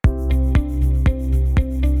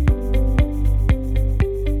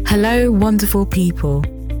Hello, wonderful people.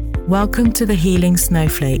 Welcome to the Healing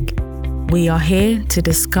Snowflake. We are here to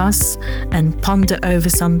discuss and ponder over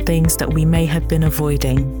some things that we may have been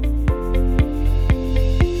avoiding.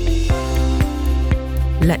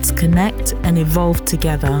 Let's connect and evolve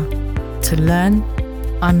together to learn,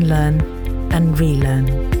 unlearn, and relearn.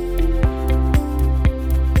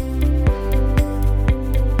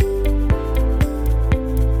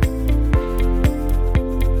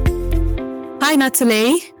 Hi,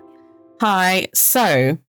 Natalie. Hi.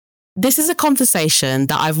 So, this is a conversation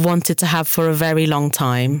that I've wanted to have for a very long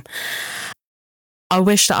time. I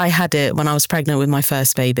wish that I had it when I was pregnant with my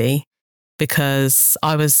first baby, because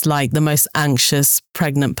I was like the most anxious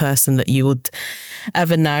pregnant person that you would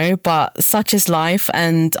ever know. But such is life.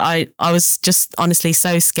 And I was just honestly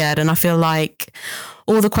so scared. And I feel like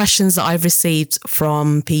all the questions that I've received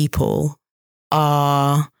from people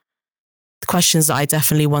are questions that I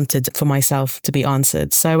definitely wanted for myself to be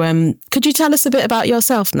answered. So could you tell us a bit about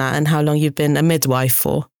yourself, Nat, and how long you've been a midwife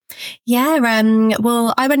for? Yeah,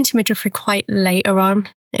 well, I went into midwifery quite later on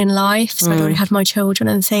in life, so I'd already had my children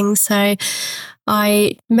and things. So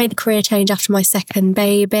I made the career change after my second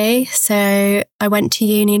baby. So I went to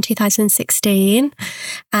uni in 2016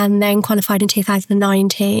 and then qualified in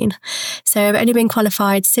 2019. So I've only been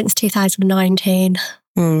qualified since 2019.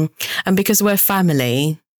 And because we're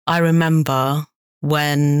family, I remember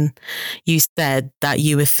when you said that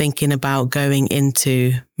you were thinking about going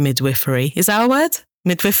into midwifery. Is that a word?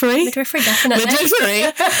 Midwifery? Midwifery, definitely.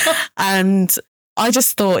 Midwifery. And I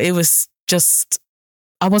just thought it was just,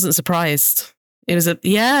 I wasn't surprised.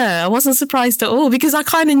 I wasn't surprised at all, because I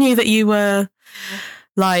kind of knew that you were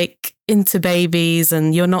like into babies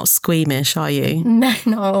and you're not squeamish, are you?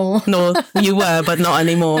 No. No, you were, but not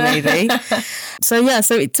anymore, maybe. So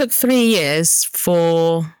it took 3 years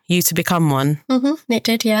for you to become one. Mm-hmm, it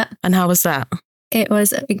did, yeah. And how was that? It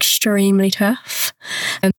was extremely tough.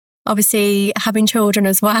 Obviously, having children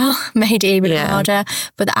as well made it even harder,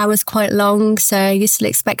 but the hours quite long. So you still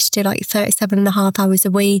expect to do like 37 and a half hours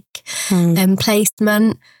a week, then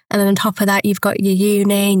placement. And then on top of that, you've got your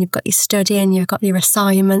uni and you've got your study and you've got your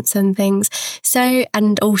assignments and things. So,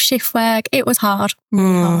 and all shift work, it was hard,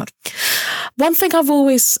 really hard. One thing I've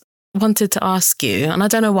always wanted to ask you, and I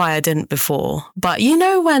don't know why I didn't before, but you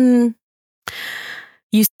know when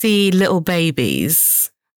you see little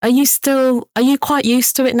babies, are you quite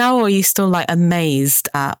used to it now, or are you still like amazed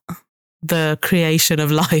at the creation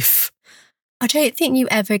of life? I don't think you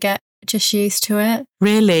ever get just used to it.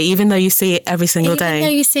 Really? Even though you see it every single day? Even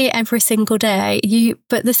though you see it every single day,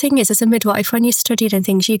 but the thing is, as a midwife, when you studied and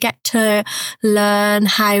things, you get to learn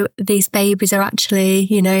how these babies are actually,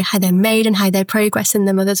 how they're made and how they progress in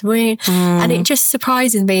their mother's womb. And it just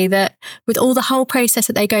surprises me that with all the whole process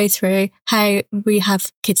that they go through, how we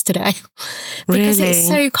have kids today. Because it's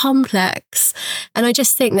so complex. And I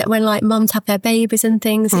just think that when like mums have their babies and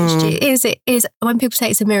things, it is, when people say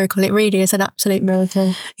it's a miracle, it really is an absolute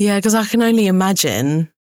miracle. Yeah, because I can only imagine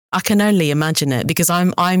it, because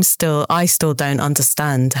I still don't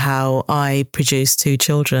understand how I produce 2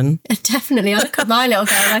 children. Definitely. I look at my little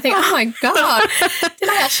girl and I think, oh my God, did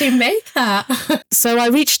I actually make that? So I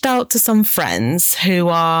reached out to some friends who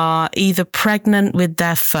are either pregnant with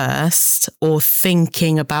their first or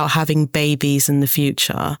thinking about having babies in the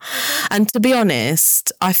future. And to be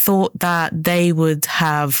honest, I thought that they would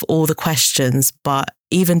have all the questions, but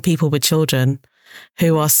even people with children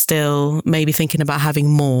who are still maybe thinking about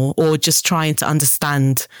having more or just trying to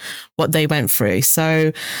understand what they went through.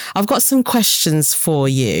 So I've got some questions for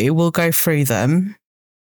you. We'll go through them.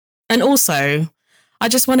 And also, I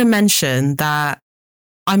just want to mention that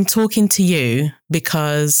I'm talking to you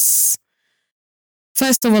because,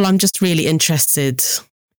 first of all, I'm just really interested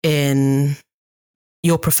in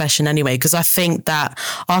your profession anyway, because I think that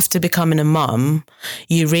after becoming a mum,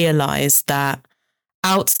 you realise that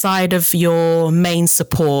outside of your main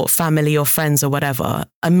support, family or friends or whatever,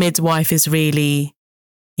 a midwife is really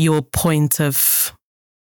your point of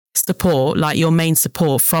support, like your main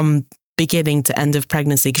support from beginning to end of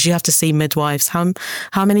pregnancy, because you have to see midwives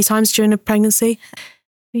how many times during a pregnancy?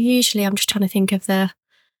 Usually, I'm just trying to think of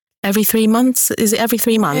every 3 months? Is it every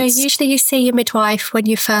 3 months? Usually you see your midwife when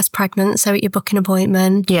you're first pregnant, so at your booking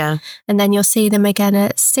appointment. Yeah. And then you'll see them again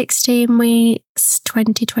at 16 weeks,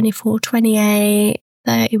 20, 24, 28,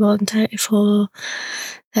 31, 34,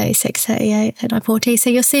 36, 38, 39, 40. So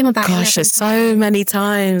you'll see them about 11 it's so many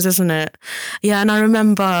times, isn't it? Yeah, and I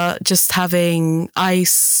remember just having,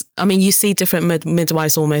 you see different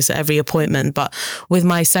midwives almost at every appointment, but with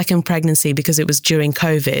my second pregnancy, because it was during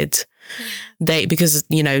COVID, Because,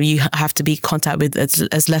 you know, you have to be in contact with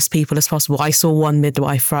as less people as possible. I saw one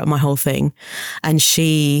midwife throughout my whole thing, and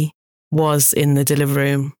she was in the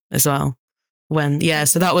delivery room as well.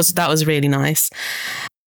 So that was really nice.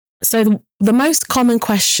 So the most common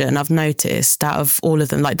question I've noticed out of all of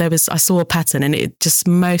them, like I saw a pattern, and it just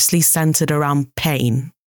mostly centered around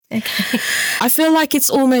pain. Okay. I feel like it's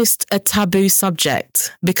almost a taboo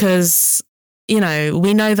subject because, you know,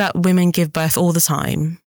 we know that women give birth all the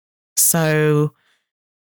time. So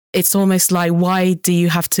it's almost like, why do you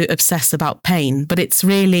have to obsess about pain? But it's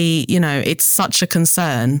really, you know, it's such a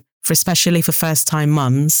concern especially for first time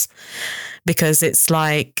mums, because it's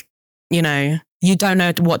like, you know, you don't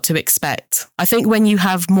know what to expect. I think when you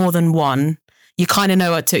have more than one, you kind of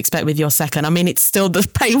know what to expect with your second. I mean, it's still the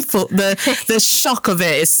painful, the shock of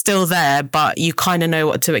it is still there, but you kind of know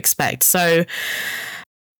what to expect. So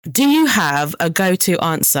do you have a go-to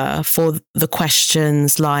answer for the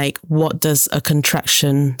questions like, what does a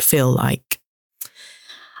contraction feel like?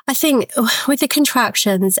 I think with the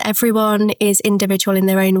contractions, everyone is individual in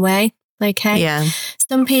their own way. Okay. Yeah.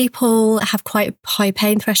 Some people have quite a high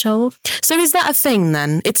pain threshold. So is that a thing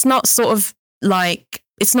then? It's not sort of like,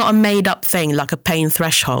 it's not a made up thing like a pain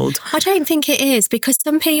threshold. I don't think it is, because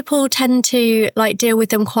some people tend to like deal with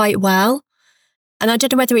them quite well. And I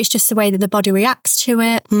don't know whether it's just the way that the body reacts to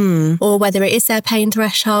it or whether it is their pain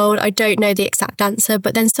threshold. I don't know the exact answer,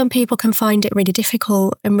 but then some people can find it really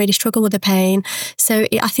difficult and really struggle with the pain. So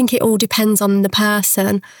I think it all depends on the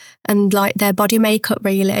person and like their body makeup,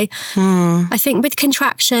 really. I think with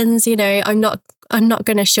contractions, you know, I'm not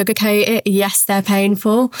going to sugarcoat it. Yes, they're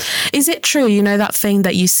painful. Is it true, you know, that thing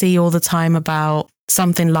that you see all the time about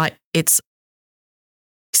something like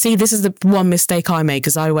See, this is the one mistake I made,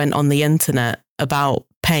 because I went on the internet about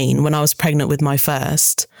pain when I was pregnant with my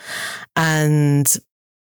first, and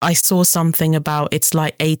I saw something about it's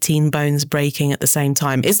like 18 bones breaking at the same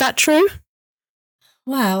time. Is that true?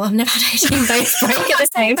 Wow, I've never had 18 bones break at the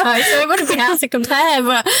same time, so I wouldn't be able to compare.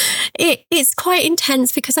 But it's quite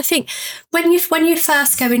intense, because I think when you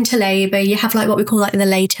first go into labour, you have like what we call like the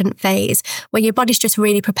latent phase, where your body's just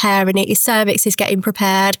really preparing it, your cervix is getting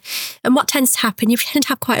prepared. And what tends to happen, you tend to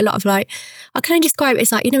have quite a lot of like, I can only describe it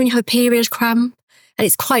as like, you know, when you have a period cramp and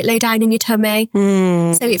it's quite low down in your tummy.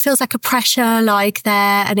 So it feels like a pressure like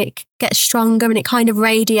there, and it gets stronger and it kind of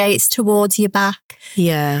radiates towards your back.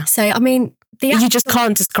 Yeah. So, I mean, you just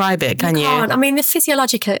can't describe it, can you? Can't. I mean, the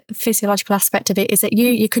physiological aspect of it is that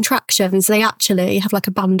your contractions, they actually have like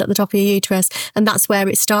a band at the top of your uterus, and that's where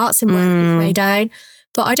it starts and works its way down.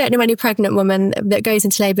 But I don't know any pregnant woman that goes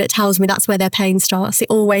into labour that tells me that's where their pain starts. It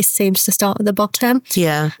always seems to start at the bottom.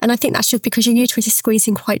 Yeah. And I think that's just because your uterus is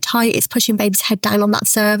squeezing quite tight. It's pushing baby's head down on that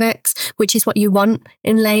cervix, which is what you want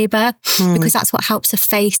in labour, because that's what helps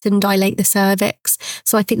efface and dilate the cervix.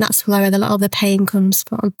 So I think that's where a lot of the pain comes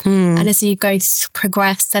from. And as you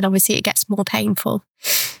progress, then obviously it gets more painful.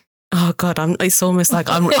 Oh God, it's almost like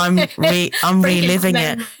I'm reliving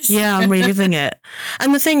it. Yeah, I'm reliving it.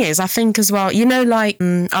 And the thing is, I think as well, you know, like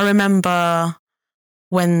I remember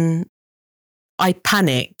when I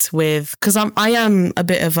panicked because I am a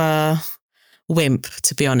bit of a wimp,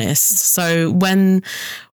 to be honest. So when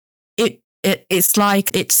it's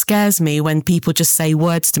like, it scares me when people just say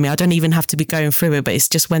words to me. I don't even have to be going through it, but it's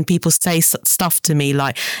just when people say stuff to me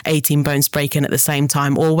like 18 bones breaking at the same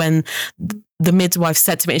time, or when the midwife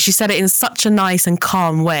said to me, and she said it in such a nice and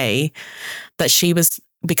calm way, that she was,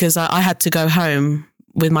 because I had to go home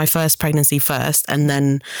with my first pregnancy first, and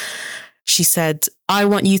then she said, I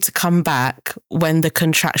want you to come back when the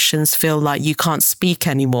contractions feel like you can't speak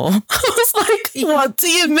anymore. I was like, what do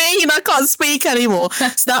you mean I can't speak anymore?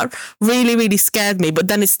 So that really, really scared me. But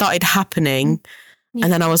then it started happening.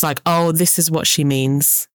 And then I was like, oh, this is what she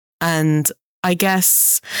means. And I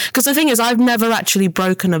guess, because the thing is, I've never actually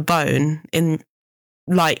broken a bone in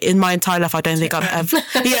my entire life. I don't think I've ever,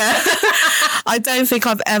 I don't think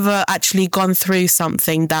I've ever actually gone through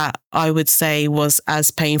something that I would say was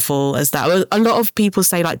as painful as that. A lot of people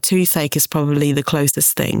say like toothache is probably the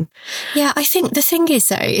closest thing. Yeah, I think the thing is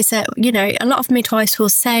though, is that, you know, a lot of midwives will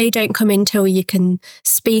say don't come in till you can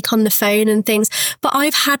speak on the phone and things. But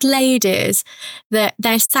I've had ladies that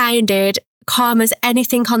they've sounded calm as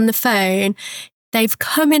anything on the phone. They've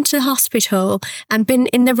come into the hospital and been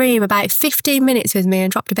in the room about 15 minutes with me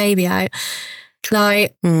and dropped a baby out.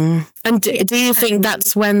 Like, And do you think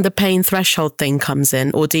that's when the pain threshold thing comes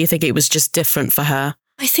in, or do you think it was just different for her?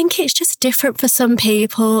 I think it's just different for some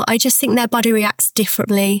people. I just think their body reacts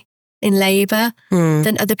differently in labour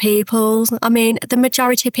than other people's. I mean, the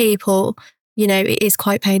majority of people, you know, it is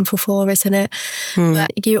quite painful for, isn't it?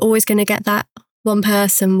 But you're always going to get that one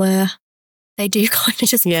person where they do kind of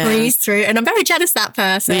just breeze through. And I'm very jealous of that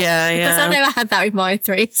person. Because I never had that with my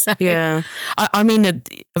 3. So. Yeah. I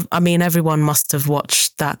mean, everyone must have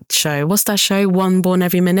watched that show. What's that show? One Born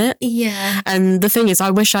Every Minute? Yeah. And the thing is,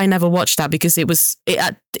 I wish I never watched that because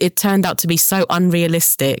it turned out to be so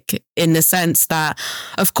unrealistic in the sense that,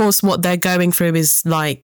 of course, what they're going through is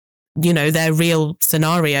like, you know, they're real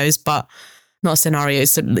scenarios, but not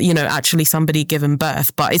scenarios, you know, actually somebody given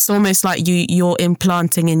birth. But it's almost like you're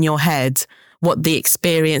implanting in your head what the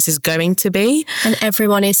experience is going to be. And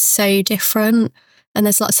everyone is so different. And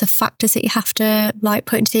there's lots of factors that you have to like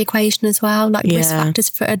put into the equation as well. Like risk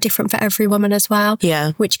factors are different for every woman as well.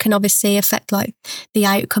 Yeah. Which can obviously affect like the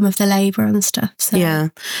outcome of the labour and stuff. So. Yeah.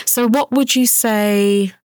 So what would you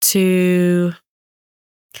say to...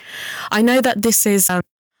 I know that this is...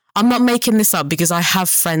 I'm not making this up because I have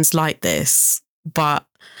friends like this, but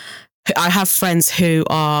I have friends who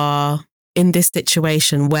are in this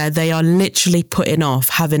situation where they are literally putting off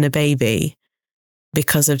having a baby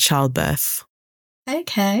because of childbirth.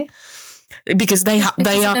 Okay. Because they are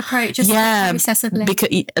the process of labour. Because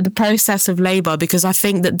the process of labour, because I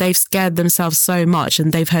think that they've scared themselves so much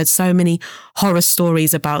and they've heard so many horror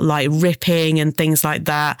stories about like ripping and things like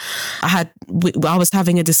that. I was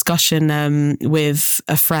having a discussion with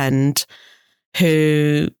a friend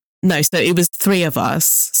so it was 3 of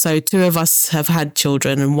us. So 2 of us have had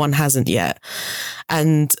children and 1 hasn't yet.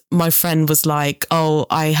 And my friend was like, oh,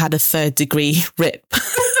 I had a 3rd degree rip.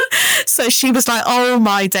 So she was like, oh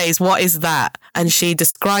my days, what is that? And she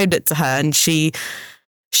described it to her and she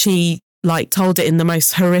like told it in the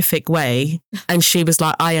most horrific way. And she was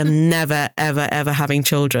like, I am never, ever, ever having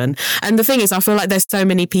children. And the thing is, I feel like there's so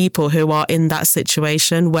many people who are in that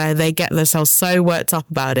situation where they get themselves so worked up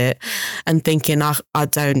about it and thinking, I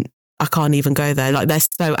can't even go there. Like they're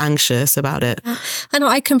so anxious about it. I know,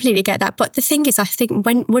 I completely get that. But the thing is, I think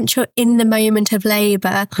once you're in the moment of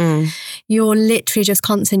labour, you're literally just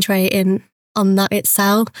concentrating on that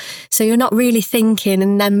itself. So you're not really thinking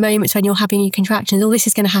in them moments when you're having your contractions, this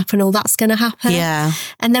is going to happen, that's going to happen. Yeah.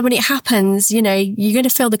 And then when it happens, you know, you're going to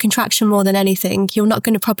feel the contraction more than anything. You're not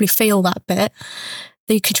going to probably feel that bit.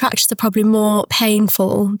 The contractions are probably more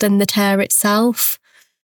painful than the tear itself.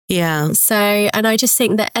 Yeah. So, and I just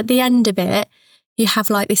think that at the end of it, you have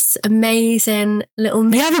like this amazing little...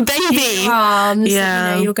 You have a baby. Arms that,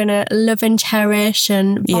 you know, you're going to love and cherish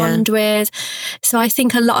and bond with. So I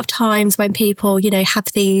think a lot of times when people, you know, have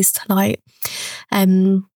these like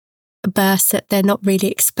births that they're not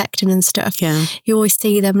really expecting and stuff, you always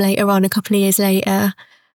see them later on, a couple of years later,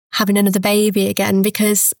 having another baby again,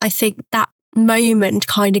 because I think that moment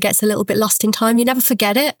kind of gets a little bit lost in time. You never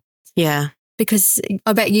forget it. Yeah. Because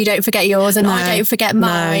I bet you don't forget yours and I don't forget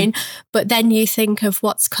mine. But then you think of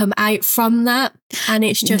what's come out from that and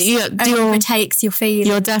it's just overtakes your feelings.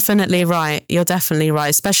 You're definitely right. You're definitely right.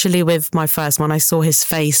 Especially with my first, when I saw his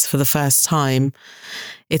face for the first time,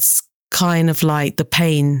 it's kind of like the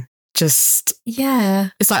pain just... Yeah.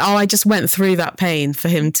 It's like, I just went through that pain for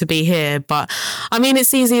him to be here. But I mean,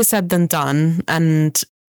 it's easier said than done. And,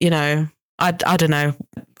 you know, I don't know.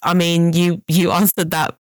 I mean, you answered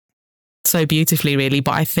that so beautifully, really.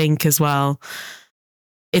 But I think as well,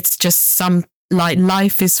 it's just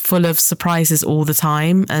life is full of surprises all the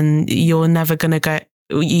time, and you're never going to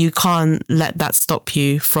you can't let that stop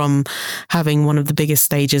you from having one of the biggest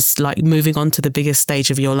stages, like moving on to the biggest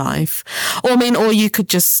stage of your life. Or you could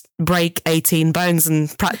just break 18 bones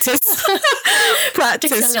and practice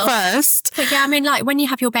first. But yeah, I mean, like when you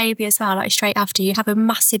have your baby as well, like straight after, you have a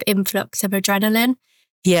massive influx of adrenaline.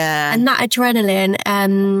 Yeah. And that adrenaline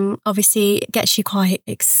obviously gets you quite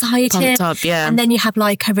excited. Pumped up, yeah. And then you have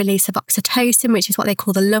like a release of oxytocin, which is what they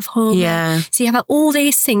call the love hormone. Yeah. So you have all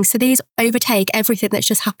these things. So these overtake everything that's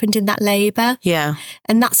just happened in that labour. Yeah.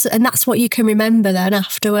 And that's what you can remember then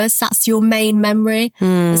afterwards. That's your main memory.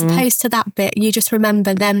 As opposed to that bit, you just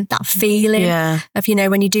remember then that feeling of, you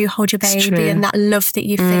know, when you do hold your baby and that love that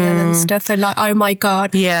you feel and stuff. And like, oh my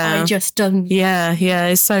God, I just done. Yeah,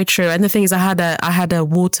 it's so true. And the thing is, I had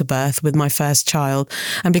a water birth with my first child,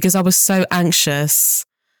 and because I was so anxious,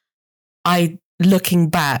 looking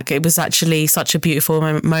back, it was actually such a beautiful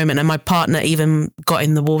moment, and my partner even got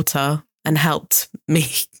in the water and helped me.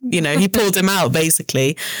 You know, he pulled him out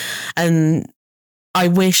basically, and I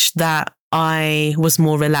wish that I was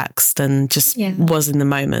more relaxed and just was in the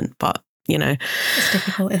moment, but you know, it's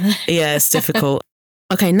difficult, isn't it? Yeah, it's difficult.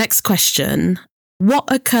 Okay, next question.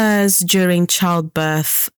 What occurs during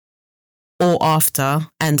childbirth or after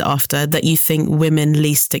that you think women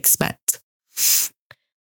least expect?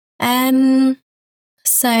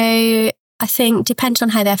 So I think depending on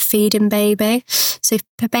how they're feeding baby. So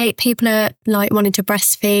if people are like wanting to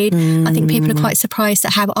breastfeed, I think people are quite surprised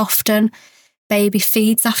at how often baby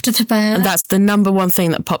feeds after the birth. And that's the number one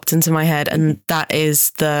thing that popped into my head, and that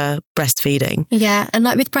is the breastfeeding. Yeah, and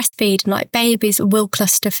like with breastfeeding, like babies will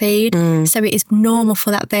cluster feed. So it is normal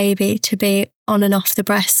for that baby to be on and off the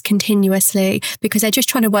breast continuously because they're just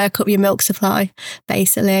trying to work up your milk supply,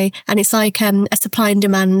 basically. And it's like a supply and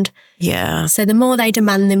demand. Yeah. So the more they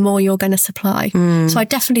demand, the more you're going to supply. So I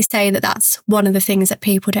definitely say that that's one of the things that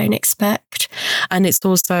people don't expect. And it's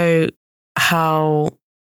also how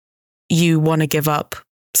you want to give up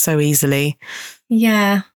so easily.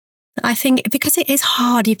 Yeah. I think because it is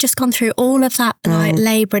hard, you've just gone through all of that like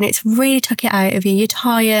labour and it's really took it out of you. You're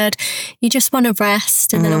tired, you just want to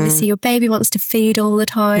rest, and then obviously your baby wants to feed all the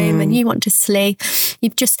time and you want to sleep.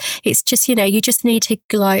 It's just, you know, you just need to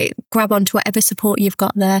like grab onto whatever support you've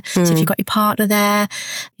got there. So if you've got your partner there,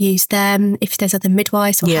 use them. If there's other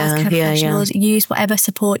midwives or healthcare professionals, use whatever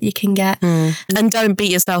support you can get. And don't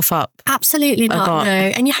beat yourself up. Absolutely not, no.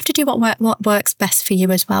 And you have to do what works best for you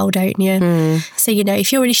as well, don't you? So, you know,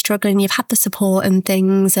 if you're really struggling, you've had the support and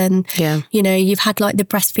things and, you know, you've had like the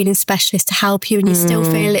breastfeeding specialist to help you and you still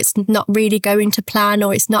feel it's not really going to plan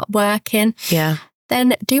or it's not working,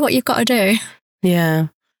 then do what you've got to do. Yeah.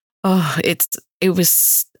 Oh,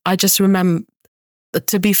 I just remember,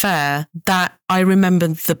 to be fair, that I remember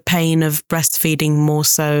the pain of breastfeeding more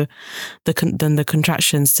so than the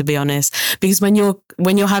contractions, to be honest. Because when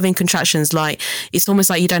you're having contractions, like it's almost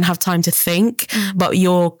like you don't have time to think, but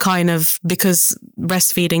you're kind of, because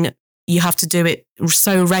breastfeeding, you have to do it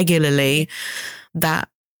so regularly that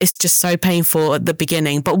it's just so painful at the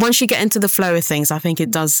beginning. But once you get into the flow of things, I think it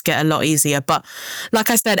does get a lot easier. But like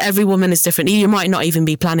I said, every woman is different. You might not even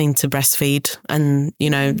be planning to breastfeed and, you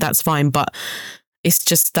know, that's fine. But it's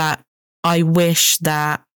just that I wish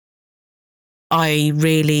that I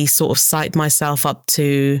really sort of psyched myself up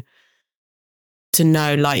to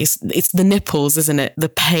know, like, it's the nipples, isn't it? The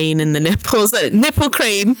pain in the nipples. Nipple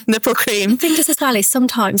cream. The thing is as well is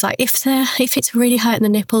sometimes, like, if it's really hurting the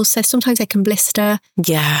nipples, so sometimes they can blister.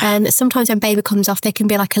 Yeah. And sometimes when baby comes off, they can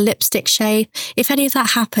be like a lipstick shade. If any of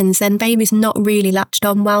that happens, then baby's not really latched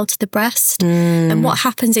on well to the breast. And what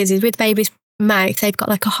happens is with baby's mouth, they've got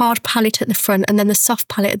like a hard palate at the front and then the soft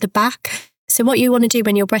palate at the back. So what you want to do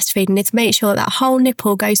when you're breastfeeding is make sure that whole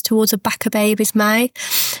nipple goes towards the back of baby's mouth.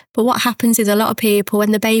 But what happens is a lot of people,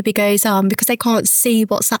 when the baby goes on, because they can't see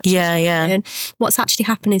what's actually happening, what's actually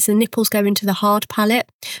happening is the nipples go into the hard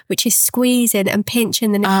palate, which is squeezing and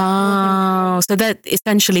pinching the nipple. Oh, so they're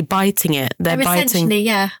essentially biting it. They're biting. Essentially,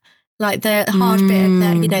 yeah. Like the hard bit of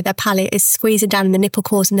their, you know, their palate is squeezing down and the nipple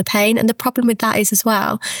causing the pain. And the problem with that is as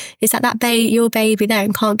well, is that your baby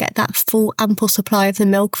then can't get that full ample supply of the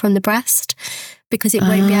milk from the breast because it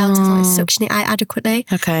won't be able to like suction it out adequately.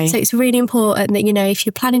 Okay. So it's really important that, you know, if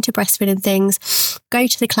you're planning to breastfeed and things, go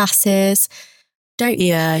to the classes.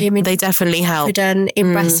 They definitely help in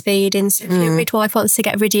breastfeeding. So if your midwife wants to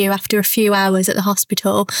get rid of you after a few hours at the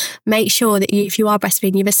hospital, make sure that if you are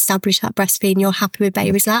breastfeeding, you've established that breastfeeding, you're happy with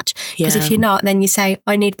baby's latch. Because if you're not, then you say,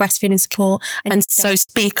 I need breastfeeding support. And so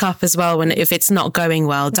speak up as well if it's not going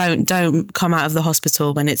well. Don't come out of the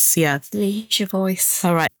hospital when it's Use your voice.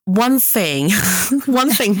 All right. One thing that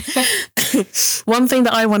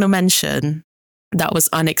I want to mention that was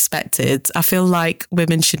unexpected. I feel like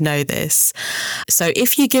women should know this. So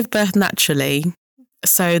if you give birth naturally,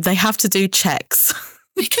 so they have to do checks.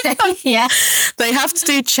 Yeah. They have to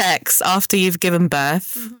do checks after you've given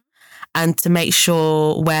birth. And to make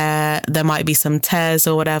sure where there might be some tears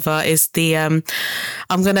or whatever is this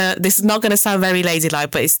is not going to sound very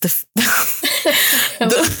ladylike, but it's the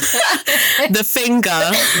finger,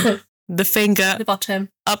 the bottom,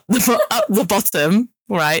 up the bottom,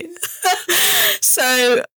 right?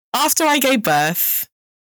 So after I gave birth,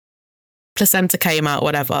 placenta came out,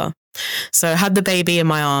 whatever. So I had the baby in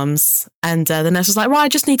my arms and the nurse was like, right, I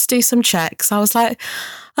just need to do some checks. I was like,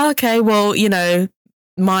 okay, well, you know,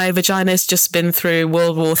 my vagina's just been through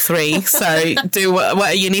World War III, so do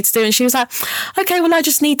what you need to do. And she was like, okay, well, I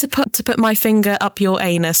just need to put my finger up your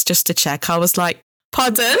anus just to check. I was like,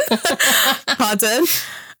 pardon? Pardon?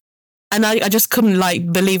 And I just couldn't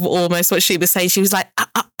like believe almost what she was saying. She was like,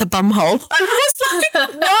 up the bum hole. And I was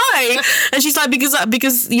like, why? And she's like, because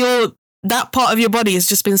that part of your body has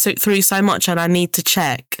just been through so much and I need to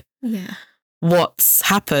check what's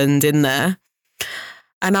happened in there.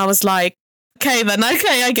 And I was like, okay,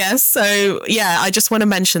 I guess. So, yeah, I just want to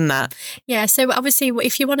mention that. Yeah, so obviously,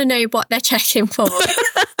 if you want to know what they're checking for,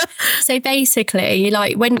 so basically,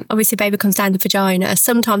 like when obviously baby comes down the vagina,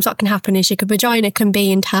 sometimes what can happen is your vagina can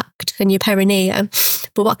be intact and your perineum,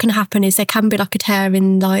 But what can happen is there can be like a tear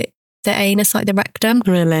in like the anus, like the rectum.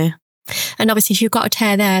 Really? And obviously if you've got a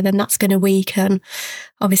tear there, then that's going to weaken,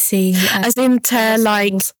 obviously. As in tear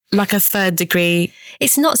like a third degree?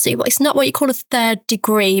 It's not what you call a third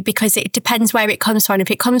degree, because it depends where it comes from.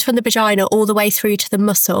 If it comes from the vagina all the way through to the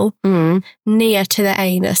muscle, near to the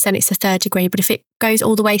anus, then it's a third degree. But if it goes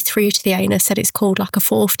all the way through to the anus, then it's called like a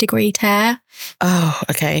fourth degree tear. Oh,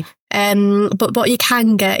 okay. But what you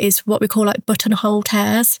can get is what we call like buttonhole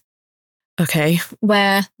tears. Okay.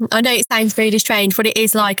 Where, I know it sounds really strange, but it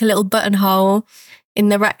is like a little buttonhole in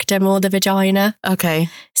the rectum or the vagina. Okay.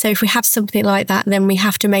 So if we have something like that, then we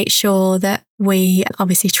have to make sure that we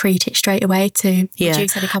obviously treat it straight away to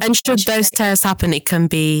reduce any complications. And should those tears happen, it can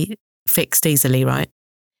be fixed easily, right?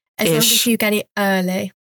 As long as you get it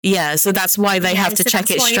early. Yeah, so that's why they have to check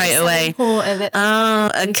it straight away. So Okay.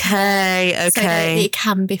 So that it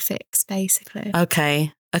can be fixed, basically.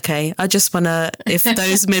 Okay. I just want to, if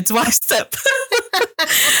those midwives that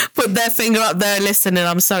put their finger up there listening,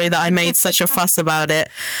 I'm sorry that I made such a fuss about it.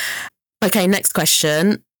 Okay, next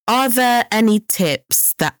question. Are there any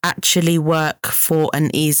tips that actually work for an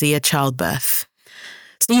easier childbirth?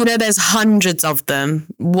 So, there's hundreds of them.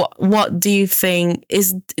 What do you think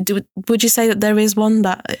would you say that there is one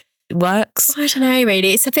that works? I don't know,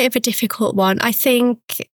 really. It's a bit of a difficult one. I think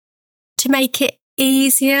to make it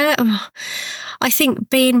easier, I think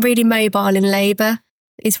being really mobile in labour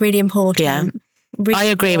is really important. Yeah. Really I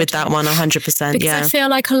agree important. with that one 100%. Because I feel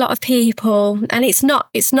like a lot of people, and it's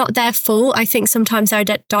not their fault. I think sometimes they're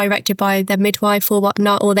directed by their midwife or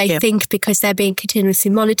whatnot, or they think because they're being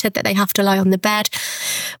continuously monitored that they have to lie on the bed.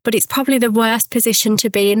 But it's probably the worst position to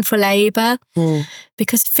be in for labour,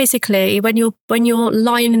 because physically, when you're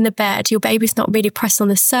lying in the bed, your baby's not really pressed on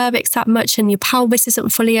the cervix that much, and your pelvis isn't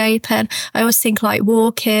fully open. I always think like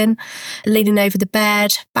walking, leaning over the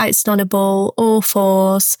bed, bouncing on a ball, all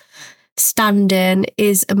fours, standing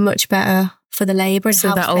is much better for the labour, and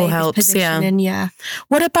so that all helps. Yeah.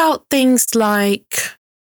 What about things like,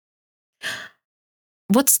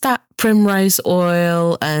 what's that primrose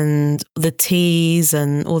oil and the teas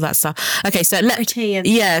and all that stuff? Okay, so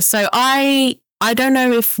so I don't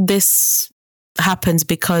know if this happens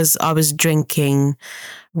because I was drinking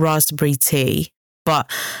raspberry tea,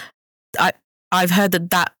 but I've heard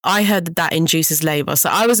that induces labour. So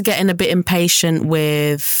I was getting a bit impatient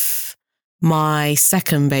with my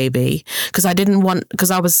second baby because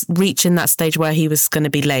I was reaching that stage where he was going to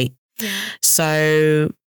be late. Yeah.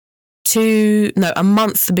 So a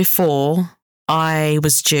month before I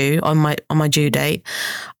was due on my due date,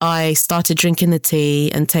 I started drinking the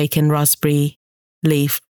tea and taking raspberry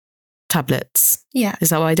leaf tablets. Yeah. Is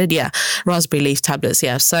that what I did? Yeah. Raspberry leaf tablets.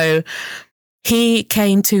 Yeah. So he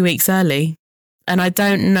came 2 weeks early, and I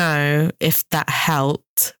don't know if that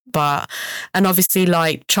helped. And obviously,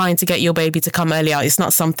 like, trying to get your baby to come early out is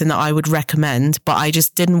not something that I would recommend, but I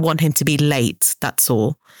just didn't want him to be late. That's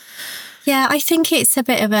all. Yeah, I think it's a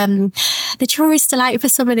bit of the jury's still out for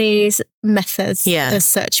some of these methods as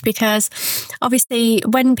such, because obviously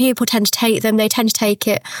when people tend to take them, they tend to take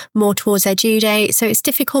it more towards their due date. So it's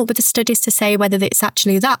difficult with the studies to say whether it's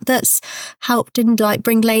actually that's helped in like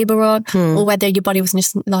bring labour on, or whether your body wasn't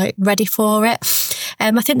just like ready for it.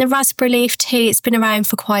 I think the raspberry leaf tea, it's been around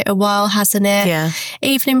for quite a while, hasn't it? Yeah.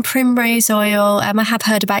 Even in primrose oil, I have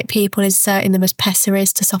heard about people inserting them as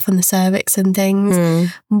pessaries to soften the cervix and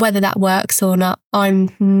things. Whether that works or not, I'm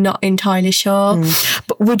not entirely sure.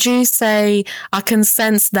 But would you say, I can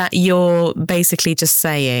sense that you're basically just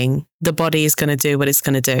saying the body is going to do what it's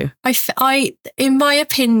going to do? I, in my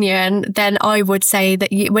opinion, then I would say that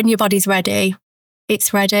when your body's ready,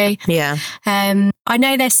 it's ready. Yeah. I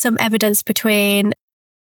know there's some evidence between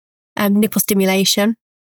nipple stimulation.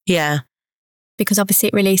 Yeah. Because obviously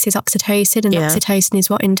it releases oxytocin, and oxytocin is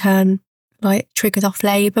what in turn like triggers off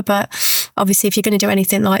labour. But obviously if you're going to do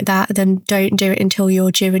anything like that, then don't do it until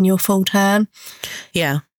you're due in your full term.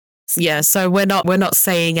 Yeah. Yeah, so we're not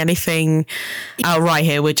saying anything outright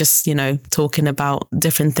here. We're just, talking about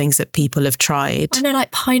different things that people have tried. I know, like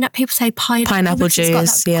people say pineapple juice.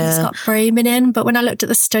 It's got bromine in, but when I looked at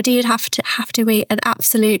the study, you'd have to eat an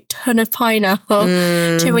absolute ton of pineapple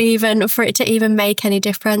for it to even make any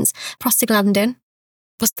difference. Prostaglandin.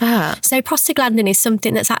 What's that? So prostaglandin is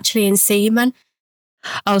something that's actually in semen.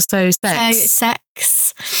 Oh, so sex. So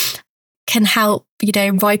sex can help,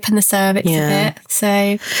 ripen the cervix a bit.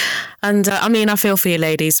 So, and I feel for you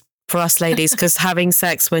ladies, for us ladies, because having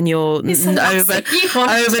sex when you're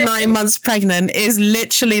over 9 months pregnant is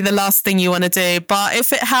literally the last thing you want to do. But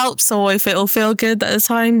if it helps or if it'll feel good at the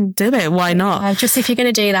time, do it. Why not? Just if you're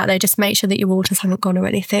going to do that, though, just make sure that your waters haven't gone or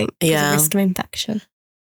anything. Yeah. There's a risk of infection.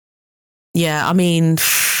 yeah, I mean,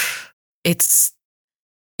 it's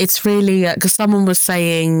really, because someone was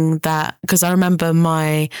saying that, because I remember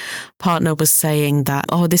my partner was saying that,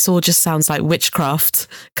 oh, this all just sounds like witchcraft.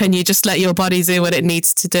 Can you just let your body do what it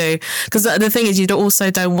needs to do? Because the thing is, also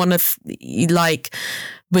don't want to, like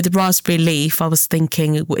with raspberry leaf, I was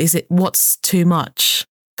thinking, what's too much?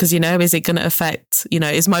 Because, is it going to affect,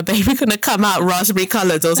 is my baby going to come out raspberry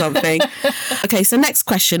coloured or something? Okay, so next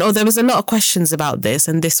question. Oh, there was a lot of questions about this,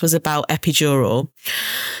 and this was about epidural.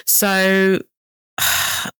 So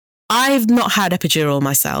I've not had epidural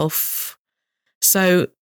myself. So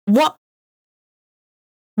what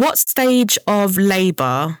stage of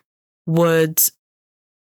labour would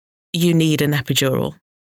you need an epidural?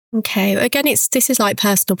 Okay, again, this is like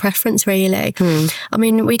personal preference, really. I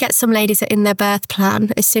mean, we get some ladies that in their birth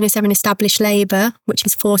plan, as soon as they're in established labour, which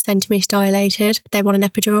is 4 centimetres dilated, they want an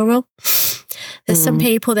epidural. There's some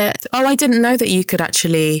people that... Oh, I didn't know that you could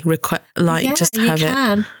actually just have it.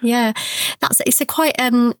 Yeah, you can. Yeah. It's quite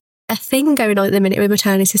a thing going on at the minute with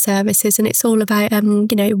maternity services, and it's all about,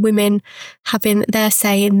 women having their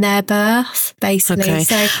say in their birth, basically. Okay.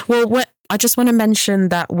 So, well, I just want to mention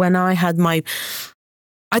that when I had my...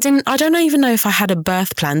 I don't even know if I had a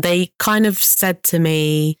birth plan. They kind of said to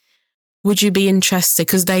me, would you be interested?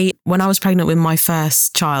 Because when I was pregnant with my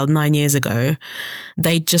first child 9 years ago,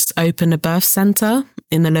 they just opened a birth centre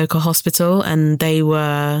in the local hospital, and they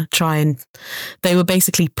were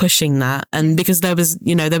basically pushing that. And because there was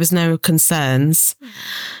no concerns.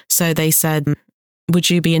 So they said, would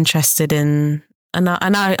you be interested in, and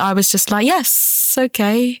I was just like, yes,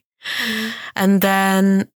 okay. And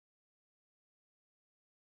then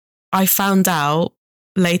I found out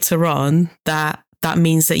later on that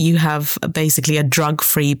means that you have basically a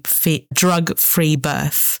drug-free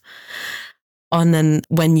birth. And then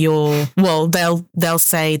when they'll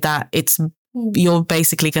say that you're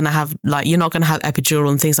basically going to have, you're not going to have epidural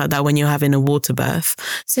and things like that when you're having a water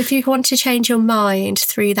birth. So if you want to change your mind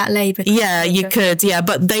through that labour... Yeah, you could. Yeah,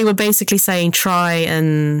 but they were basically saying try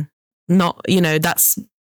and not,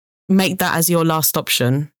 make that as your last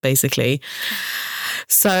option, basically.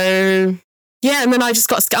 So, yeah, and then I just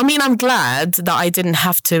got... I mean, I'm glad that I didn't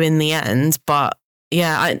have to in the end, but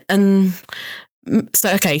yeah,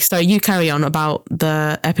 so you carry on about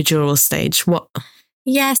the epidural stage. What?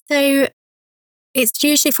 Yeah, so it's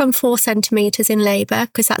usually from 4 centimetres in labour,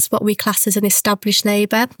 because that's what we class as an established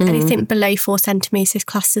labour. Anything below 4 centimetres is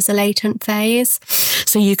classed as a latent phase.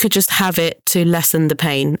 So you could just have it to lessen the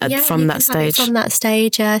pain from that stage? From that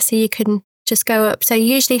stage, yeah. So you can just go up. So you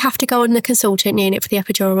usually have to go on the consultant unit for the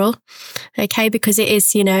epidural, okay, because it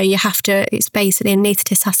is, it's basically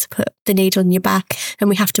anaesthetist has to put the needle on your back, and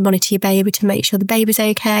we have to monitor your baby to make sure the baby's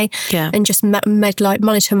okay. Yeah. And just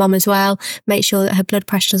monitor mum as well, make sure that her blood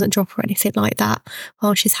pressure doesn't drop or anything like that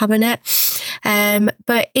while she's having it.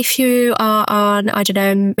 But if you are on,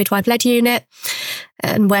 midwife-led unit,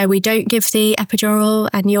 and where we don't give the epidural,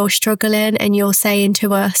 and you're struggling and you're saying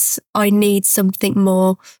to us, I need something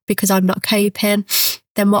more because I'm not coping,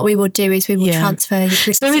 then what we would do is we will transfer you.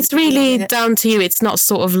 So it's really down to you. It's not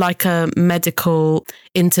sort of like a medical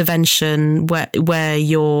intervention where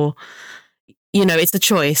you're, it's a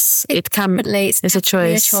choice. It's a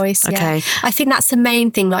choice. Okay. Yeah. I think that's the main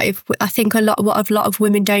thing. I think a lot of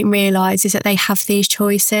women don't realise is that they have these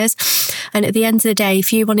choices. And at the end of the day,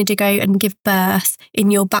 if you wanted to go and give birth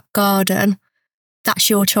in your back garden, that's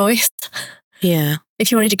your choice. Yeah.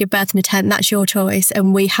 If you wanted to give birth in a tent, that's your choice.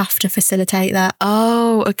 And we have to facilitate that.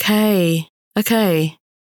 Oh, okay. Okay.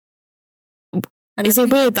 Is it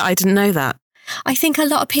weird that I didn't know that? I think a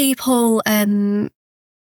lot of people... I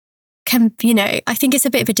think it's a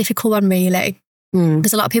bit of a difficult one, really,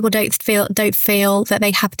 because a lot of people don't feel that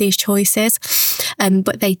they have these choices,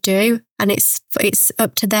 but they do, and it's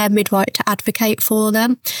up to their midwife to advocate for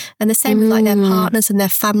them. And the same with their partners and their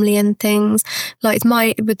family and things. Like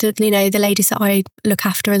with the ladies that I look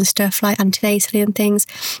after and stuff, like antenatally and things,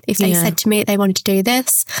 if they said to me they wanted to do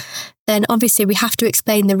this, then obviously we have to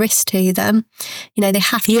explain the risk to them. They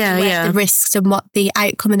have to weigh the risks and what the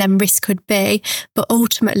outcome and then risk could be. But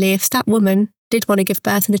ultimately, if that woman did want to give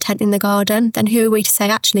birth in a tent in the garden, then who are we to say,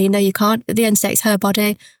 actually, no, you can't? At the end of the day, it's her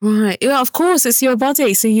body. Right. Well, of course, it's your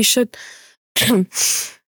body. So you should... That's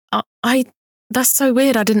so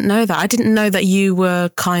weird. I didn't know that. I didn't know that you were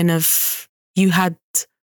you had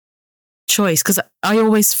choice, because I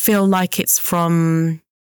always feel like it's from...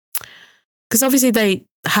 Because obviously they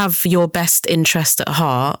have your best interest at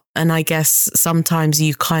heart, and I guess sometimes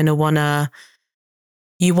you kind of want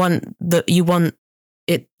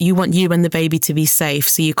you want you and the baby to be safe,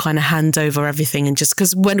 so you kind of hand over everything, and just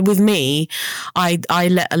because with me, I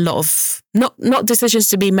let a lot of not decisions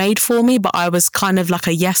to be made for me, but I was kind of like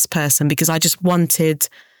a yes person because I just wanted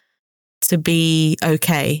to be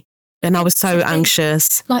okay. And I was so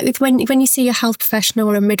anxious. Like when you see your health professional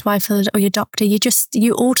or a midwife or your doctor, you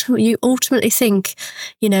ultimately think,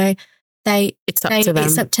 it's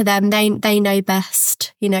up to them. They know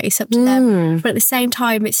best. It's up to them. But at the same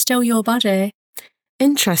time, it's still your body.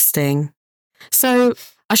 Interesting. So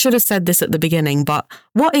I should have said this at the beginning, but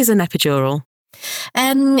what is an epidural?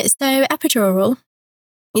 So epidural,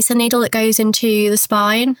 it's a needle that goes into the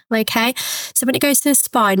spine. Okay, so when it goes to the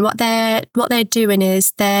spine, what they're doing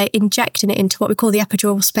is they're injecting it into what we call the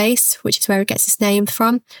epidural space, which is where it gets its name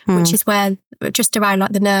from, which is where just around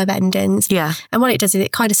like the nerve endings. Yeah. And what it does is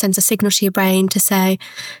it kind of sends a signal to your brain to say,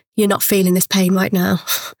 you're not feeling this pain right now.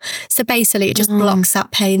 So basically it just blocks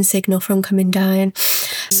that pain signal from coming down.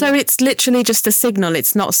 So it's literally just a signal.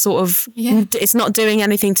 It's not it's not doing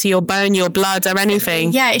anything to your bone, your blood or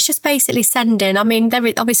anything. Yeah, it's just basically sending. I mean,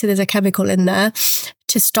 obviously there's a chemical in there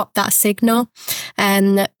to stop that signal.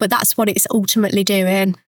 But that's what it's ultimately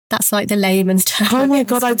doing. That's like the layman's term. Oh my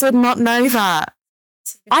God, I did not know that.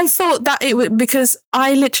 I thought that it would, because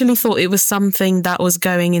I literally thought it was something that was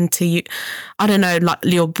going into you, I don't know, like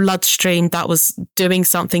your bloodstream that was doing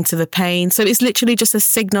something to the pain. So it's literally just a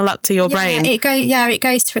signal up to your brain. It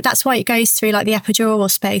goes through. That's why it goes through like the epidural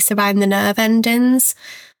space around the nerve endings.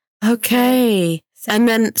 Okay. And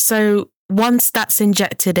then, so once that's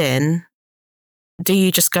injected in, do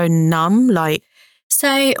you just go numb?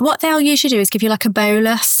 So what they'll usually do is give you like a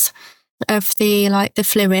bolus of the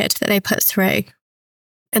fluid that they put through.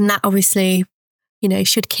 And that obviously,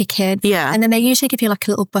 should kick in. Yeah. And then they usually give you like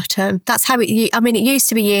a little button. That's how it used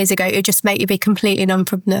to be years ago. It would just make you be completely numb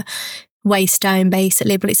from the waist down,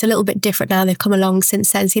 basically. But it's a little bit different now. They've come along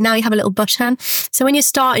since then. So now you have a little button. So when you're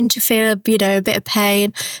starting to feel, a bit of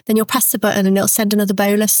pain, then you'll press the button and it'll send another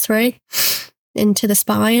bolus through into the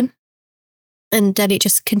spine. And then it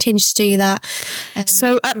just continues to do that.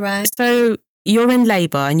 So you're in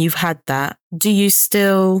labour and you've had that. Do you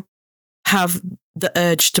still have the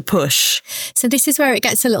urge to push? So this is where it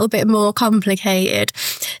gets a little bit more complicated.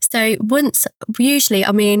 So usually,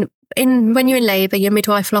 when you're in labour, your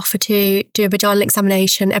midwife will offer to do a vaginal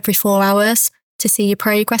examination every 4 hours to see your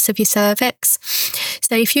progress of your cervix.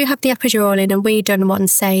 So if you have the epidural in and we done one,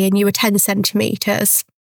 say, and you were 10 centimetres,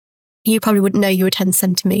 you probably wouldn't know you were 10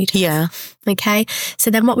 centimetres. Yeah. Okay.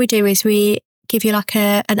 So then what we do is we give you like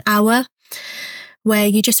an hour where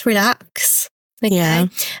you just relax. Okay. Yeah.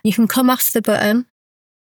 You can come off the button,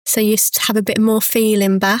 so you have a bit more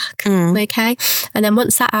feeling back. Okay. And then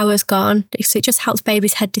once that hour's gone, so it just helps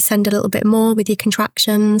baby's head descend a little bit more with your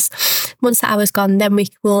contractions. Once that hour's gone, then we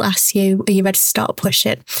will ask you, are you ready to start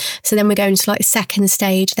pushing? So then we're going to like the second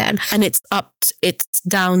stage then. And it's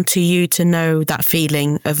down to you to know that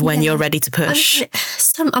feeling of when you're ready to push.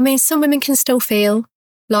 Some women can still feel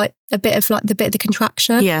like a bit of the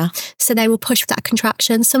contraction. Yeah. So they will push for that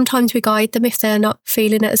contraction. Sometimes we guide them if they're not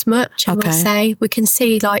feeling it as much. And we'll say, we can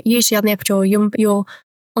see, like usually on the epidural, you're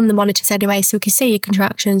on the monitors anyway, so we can see your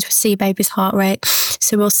contractions, we see baby's heart rate.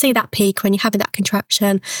 So we'll see that peak when you're having that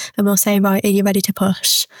contraction and we'll say, right, are you ready to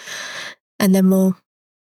push? And then we'll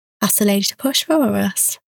ask the lady to push for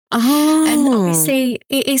us. Oh. And obviously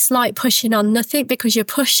it is like pushing on nothing because you're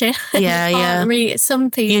pushing. Yeah.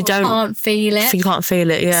 Some people can't feel it. You can't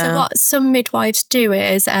feel it, yeah. So what some midwives do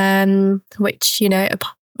is, which,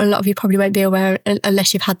 a lot of you probably won't be aware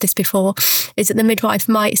unless you've had this before, is that the midwife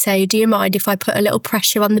might say, do you mind if I put a little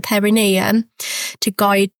pressure on the perineum to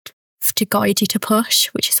guide you to push,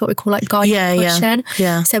 which is what we call like guided pushing.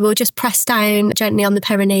 Yeah. So we'll just press down gently on the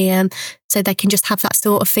perineum so they can just have that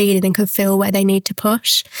sort of feeling and can feel where they need to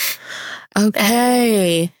push.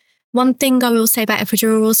 Okay. One thing I will say about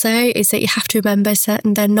epidural also is that you have to remember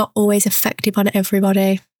they're not always effective on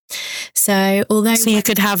everybody. So you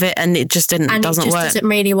could have it and it just doesn't work. Doesn't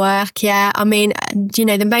really work. Yeah.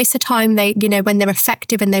 The most of the time when they're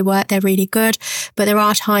effective and they work, they're really good. But there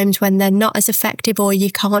are times when they're not as effective or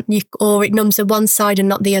or it numbs the one side and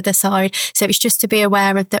not the other side. So it's just to be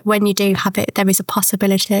aware of that when you do have it, there is a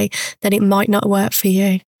possibility that it might not work for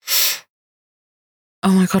you.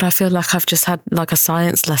 Oh my God, I feel like I've just had like a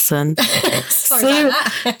science lesson.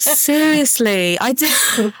 Seriously, I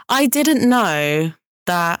didn't know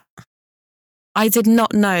that. I did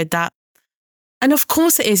not know that. And of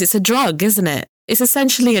course it is. It's a drug, isn't it? It's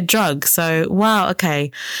essentially a drug. So, wow. Okay.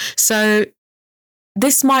 So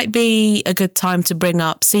this might be a good time to bring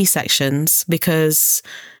up C-sections because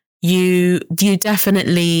you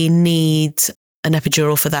definitely need an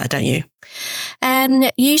epidural for that, don't you?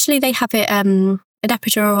 Usually they have it an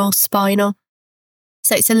epidural spinal.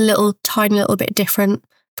 So it's a tiny little bit different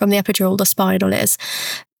from the epidural the spinal is.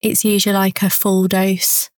 It's usually like a full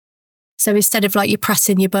dose. So instead of like you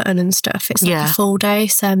pressing your button and stuff, it's like a full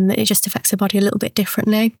dose, and it just affects the body a little bit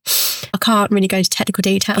differently. I can't really go into technical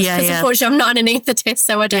details because unfortunately I'm not an anaesthetist,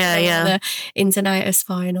 so I don't know all the ins and outs of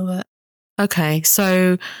spinal. But... Okay,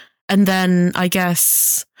 so, and then I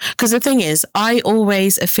guess, because the thing is, I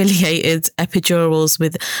always affiliated epidurals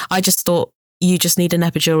with, I just thought you just need an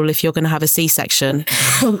epidural if you're going to have a C-section.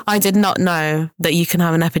 I did not know that you can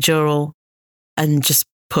have an epidural and just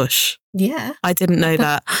push. Yeah. I didn't know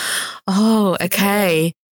that. Oh,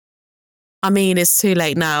 okay. I mean, it's too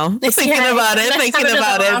late now. Thinking about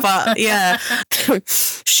it, but yeah.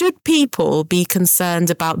 Should people be concerned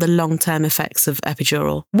about the long-term effects of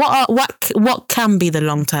epidural? What can be the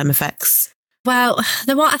long-term effects? Well,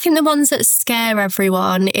 I think the ones that scare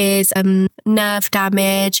everyone is nerve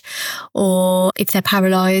damage, or if they're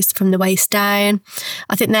paralysed from the waist down.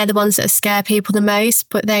 I think they're the ones that scare people the most,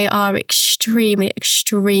 but they are extremely,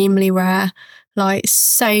 extremely rare. Like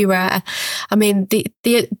so rare. I mean,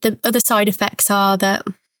 the other side effects are that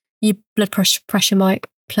your blood pressure might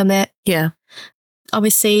plummet. Yeah.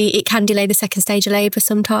 Obviously, it can delay the second stage of labour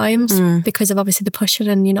sometimes because of obviously the pushing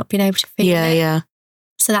and you're not being able to feel it. Yeah.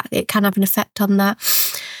 So that it can have an effect on that.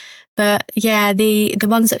 But yeah, the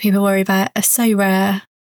ones that people worry about are so rare.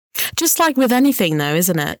 Just like with anything though,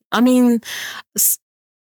 isn't it? I mean,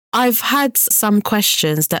 I've had some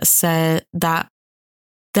questions that say that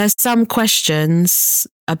there's some questions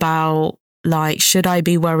about, like, should I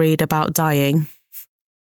be worried about dying?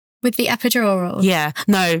 With the epidural? Yeah.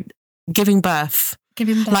 No, giving birth.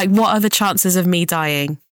 Like, what are the chances of me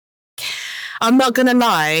dying? I'm not going to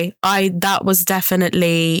lie. That was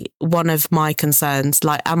definitely one of my concerns.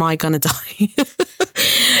 Like, am I going to die?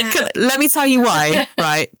 Let me tell you why,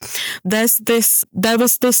 right? There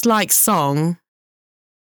was this like song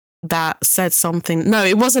that said something. No,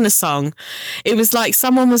 it wasn't a song. It was like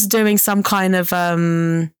someone was doing some kind of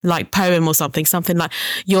like poem or something like,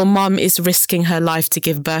 your mum is risking her life to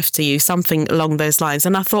give birth to you, something along those lines.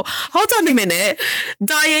 And I thought, hold on a minute,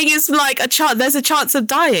 dying is like there's a chance of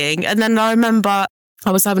dying. And then I remember I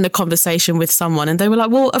was having a conversation with someone and they were like,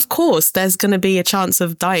 well, of course there's going to be a chance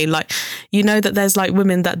of dying. Like, you know that there's like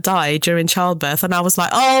women that die during childbirth. And I was like,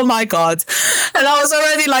 oh my God. And I was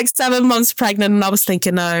already like 7 months pregnant and I was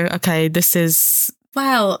thinking, no, okay, this is...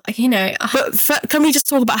 Well, you know... But can we just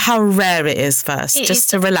talk about how rare it is first, just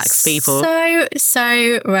to relax people?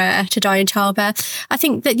 So rare to die in childbirth. I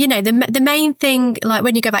think that, you know, the main thing, like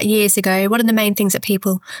when you go back years ago, one of the main things that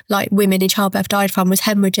people, like women in childbirth, died from was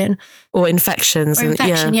hemorrhaging. Or infections.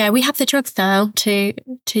 Yeah, we have the drugs now to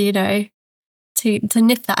you know... To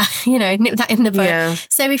nip that, nip that in the bud. Yeah.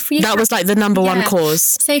 So if you was like the number one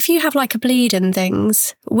cause. So if you have like a bleed and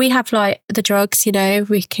things, we have like the drugs,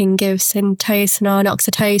 we can give syntocinon,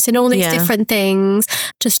 oxytocin, all these different things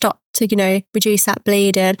to stop to, reduce that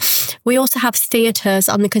bleeding. We also have theatres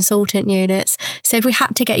on the consultant units. So if we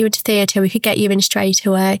had to get you into theatre, we could get you in straight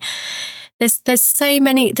away. There's so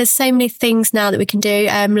many things now that we can do.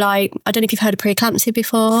 Like, I don't know if you've heard of preeclampsia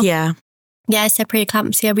before. Yeah. Yeah, so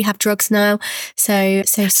preeclampsia, we have drugs now. So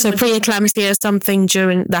preeclampsia is something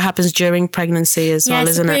that happens during pregnancy as well,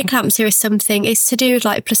 isn't it? Preeclampsia is something, it's to do with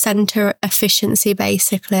like placenta efficiency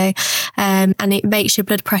basically. And it makes your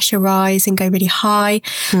blood pressure rise and go really high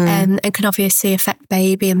and can obviously affect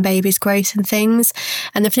baby and baby's growth and things.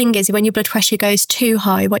 And the thing is, when your blood pressure goes too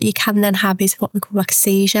high, what you can then have is what we call like a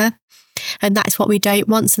seizure. And that's what we don't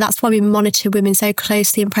want. So that's why we monitor women so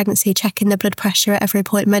closely in pregnancy, checking their blood pressure at every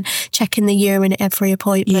appointment, checking the urine at every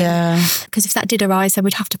appointment. Yeah. Because if that did arise, then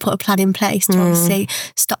we'd have to put a plan in place to obviously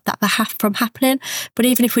stop that from happening. But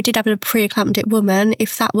even if we did have a preeclamptic woman,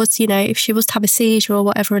 if that was, if she was to have a seizure or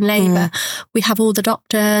whatever in labour, we have all the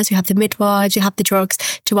doctors, we have the midwives, we have the drugs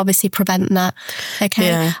to obviously prevent that. Okay.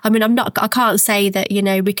 Yeah. I mean, I can't say that,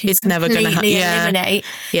 we can completely eliminate,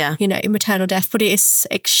 maternal death, but it is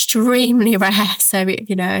extremely rare. So,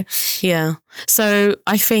 Yeah. So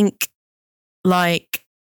I think like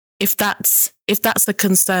if that's a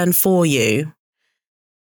concern for you,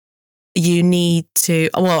 you need to,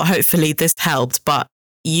 well, hopefully this helped, but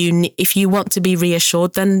if you want to be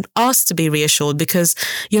reassured, then ask to be reassured, because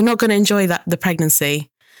you're not going to enjoy the pregnancy.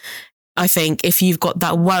 I think if you've got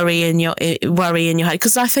that worry in your head,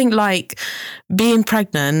 because I think like being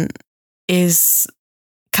pregnant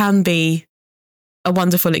can be a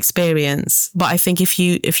wonderful experience, but I think if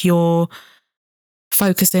you're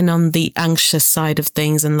focusing on the anxious side of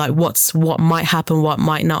things and like what might happen, what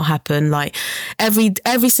might not happen. Like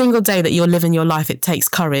every single day that you're living your life, it takes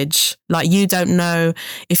courage. Like you don't know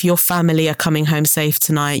if your family are coming home safe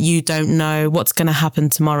tonight. You don't know what's going to happen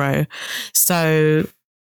tomorrow. So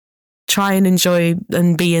try and enjoy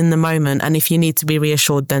and be in the moment. And if you need to be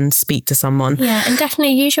reassured, then speak to someone. Yeah, and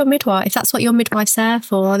definitely use your midwife. That's what your midwife's there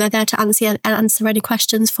for. They're there to answer any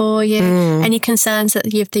questions for you, any concerns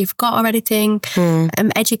that you've got or anything,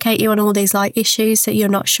 educate you on all these like issues that you're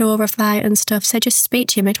not sure about and stuff. So just speak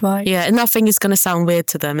to your midwife. Yeah, and nothing is going to sound weird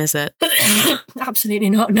to them, is it? Absolutely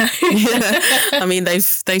not, no. Yeah. I mean, they've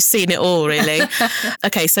seen it all, really.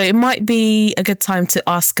 Okay, so it might be a good time to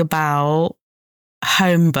ask about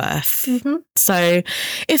home birth. So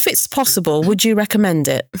if it's possible, would you recommend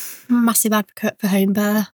it? Massive advocate for home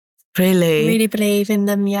birth. Really? Really believe in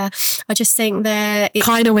them, yeah. I just think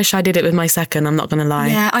kind of wish I did it with my second, I'm not going to lie.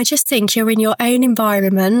 Yeah, I just think you're in your own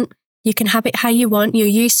environment. You can have it how you want. You're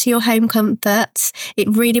used to your home comforts. It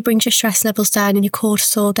really brings your stress levels down and your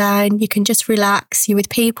cortisol down. You can just relax. You're with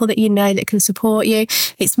people that you know that can support you.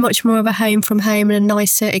 It's much more of a home from home and a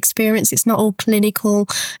nicer experience. It's not all clinical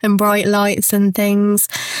and bright lights and things.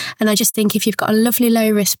 And I just think if you've got a lovely low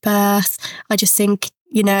risk birth, I just think,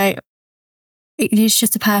 it's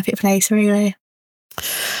just a perfect place, really.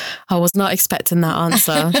 I was not expecting that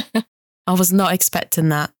answer. I was not expecting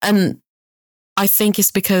that. And I think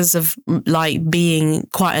it's because of like being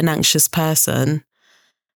quite an anxious person.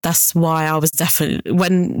 That's why I was definitely,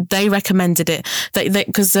 when they recommended it,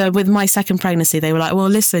 because with my second pregnancy, they were like, well,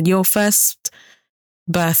 listen, your first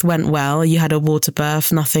birth went well. You had a water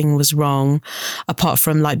birth. Nothing was wrong apart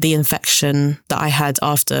from like the infection that I had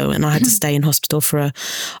after, and I had to stay in hospital for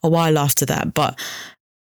a while after that. But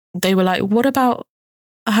they were like, what about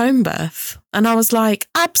a home birth? And I was like,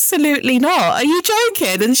 absolutely not. Are you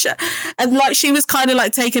joking? And like she was kind of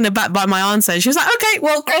like taken aback by my answer. And she was like, okay,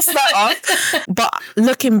 well, cross that off. But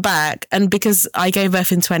looking back, and because I gave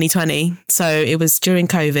birth in 2020, so it was during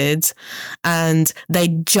COVID, and they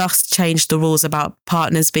just changed the rules about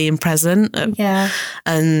partners being present. Yeah.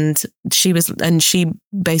 And she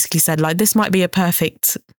basically said like, this might be a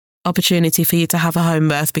perfect opportunity for you to have a home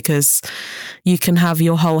birth because you can have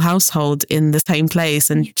your whole household in the same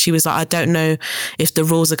place. And she was like, I don't know if the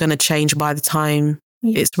rules are going to change by the time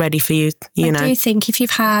it's ready for you, I do think if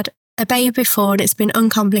you've had a baby before and it's been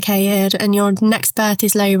uncomplicated and your next birth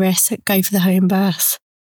is low risk, go for the home birth.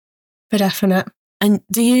 For definite. And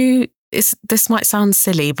this might sound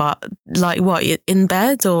silly, but like what, in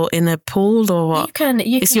bed or in a pool or what?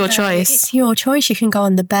 It's your choice. It's your choice. You can go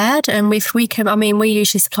on the bed, and we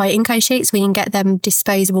usually supply Inco sheets. We can get them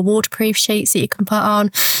disposable waterproof sheets that you can put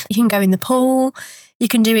on. You can go in the pool. You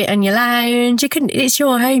can do it in your lounge. It's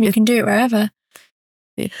your home. You can do it wherever.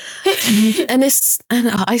 Yeah. and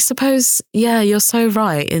I suppose, yeah, you're so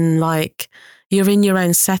right in like, you're in your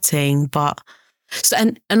own setting, but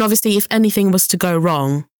and obviously if anything was to go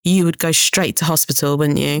wrong, you would go straight to hospital,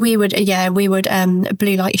 wouldn't you? We would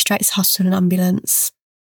blue light you straight to hospital and ambulance.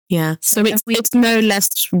 Yeah. So it's no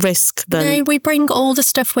less risk than... No, we bring all the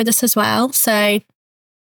stuff with us as well. So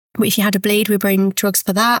if you had a bleed, we bring drugs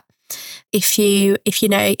for that. If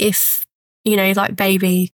like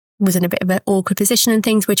baby was in a bit of an awkward position and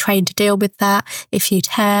things, we're trained to deal with that. If you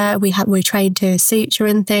tear, we're trained to suture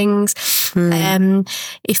and things.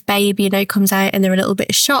 If baby, comes out and they're a little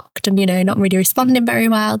bit shocked and, not really responding very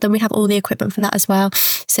well, then we have all the equipment for that as well.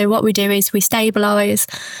 So what we do is we stabilise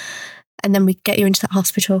and then we get you into that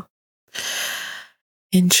hospital.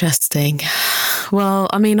 Interesting. Well,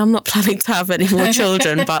 I mean, I'm not planning to have any more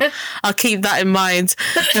children, but I'll keep that in mind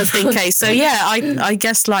just in case. So yeah, I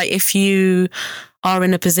guess like if you are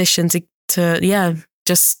in a position to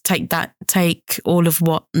just take all of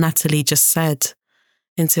what Natalie just said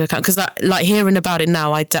into account. Because like hearing about it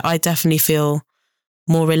now, I definitely feel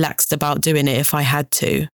more relaxed about doing it if I had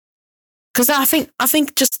to. Because I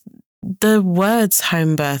think just the words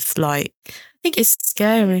home birth, like, I think it's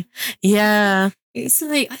scary. Yeah. It's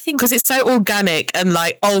like, I think... Because it's so organic and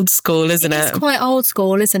like old school, isn't it? It's quite old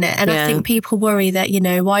school, isn't it? And I think people worry that,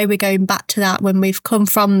 why are we going back to that when we've come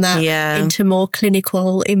from that into more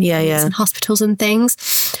clinical implants and hospitals and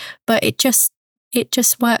things. But it just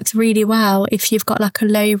works really well if you've got like a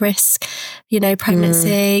low risk,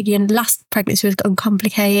 pregnancy. Your last pregnancy was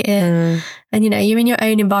uncomplicated. And, you're in your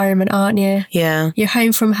own environment, aren't you? Yeah. You're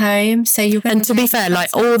home from home. So you're going to... And to be fair, like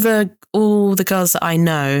all the girls that I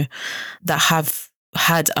know that have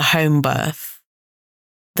had a home birth,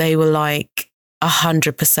 they were like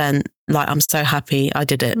 100% like, I'm so happy I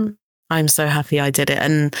did it. I'm so happy I did it.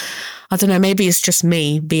 And I don't know, maybe it's just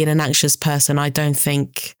me being an anxious person. I don't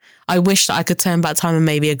think I wish that I could turn back time and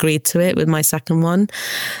maybe agreed to it with my second one.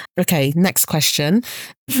 Okay, next question.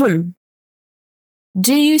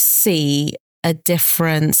 Do you see a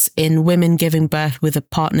difference in women giving birth with a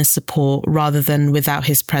partner's support rather than without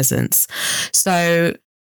his presence? So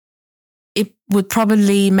it would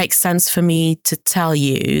probably make sense for me to tell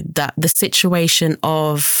you that the situation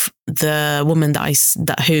of the woman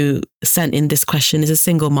who sent in this question is a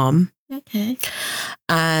single mom. Okay.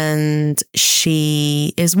 And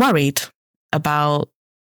she is worried about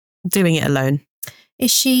doing it alone. Is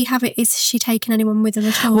she taking anyone with her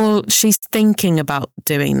at all? Well, she's thinking about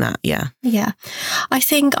doing that, yeah. Yeah. I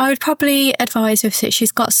think I would probably advise her that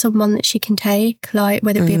she's got someone that she can take, like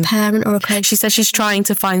whether it be a parent or a close. She says she's trying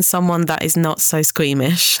to find someone that is not so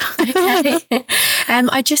squeamish. Okay.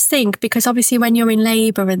 I just think because obviously when you're in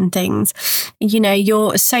labour and things,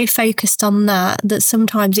 you're so focused on that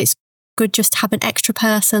sometimes it's good just to have an extra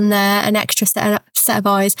person there, an extra set of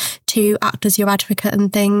eyes to act as your advocate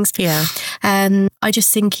and things. Yeah. I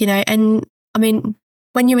just think, and I mean,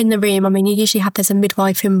 when you're in the room, I mean, you usually there's a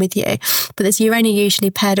midwife in with you, but you're only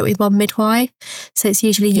usually paired up with one midwife. So it's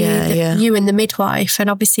usually you and the midwife. And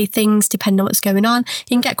obviously things depend on what's going on.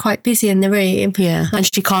 You can get quite busy in the room. Yeah.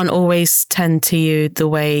 And she can't always tend to you the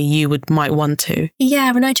way you might want to.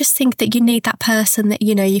 Yeah. And I just think that you need that person that,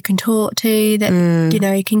 you can talk to,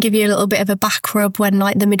 that, can give you a little bit of a back rub when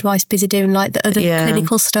like the midwife's busy doing like the other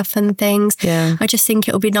clinical stuff and things. Yeah. I just think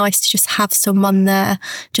it'll be nice to just have someone there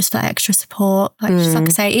just for extra support. Like I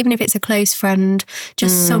say, even if it's a close friend,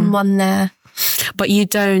 just someone there. But you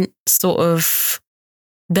don't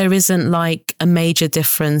there isn't like a major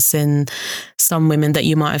difference in some women that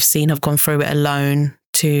you might have seen have gone through it alone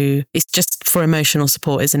it's just for emotional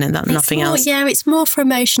support, isn't it? Nothing else. Yeah, it's more for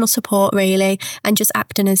emotional support really, and just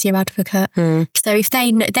acting as your advocate. So if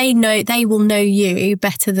they know, they will know you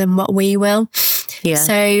better than what we will. Yeah.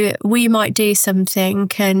 So we might do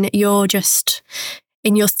something and you're just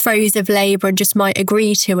in your throes of labour and just might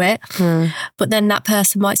agree to it. But then that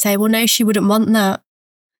person might say, well, no, she wouldn't want that.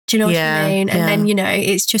 Do you know what I mean? And then,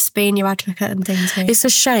 it's just being your advocate and things. Really. It's a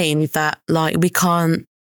shame that like we can't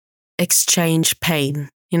exchange pain.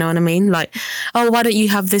 You know what I mean? Like, oh, why don't you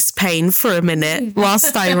have this pain for a minute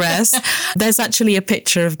whilst I rest? There's actually a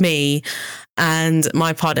picture of me and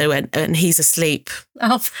my partner went and he's asleep,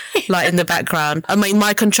 like in the background. I mean,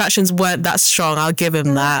 my contractions weren't that strong. I'll give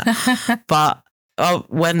him that. But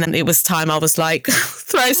when it was time, I was like,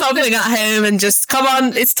 throw something at him and just, come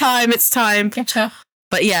on, it's time. Getcha.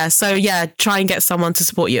 But try and get someone to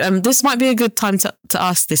support you. This might be a good time to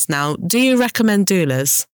ask this now. Do you recommend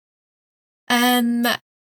doulas?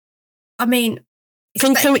 I mean...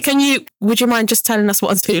 would you mind just telling us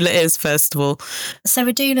what a doula is, first of all? So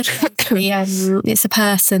a doula, it's a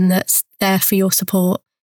person that's there for your support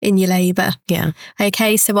in your labour. Yeah.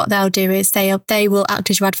 Okay, so what they'll do is they will act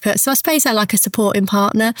as your advocate. So I suppose they're like a supporting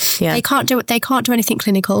partner. Yeah. They can't do anything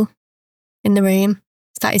clinical in the room.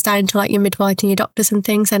 That is down to like your midwife and your doctors and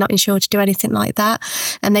things. They're not insured to do anything like that.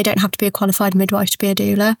 And they don't have to be a qualified midwife to be a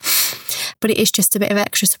doula. But it is just a bit of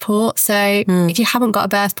extra support. So if you haven't got a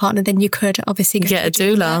birth partner, then you could obviously get a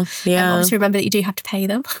doula. Yeah. Obviously remember that you do have to pay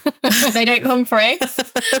them. They don't come free.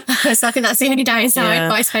 So I think that's the only downside. Yeah.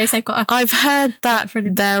 But I suppose they've got I've heard that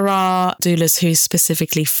there are doulas who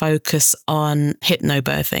specifically focus on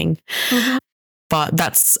hypnobirthing. Mm-hmm. But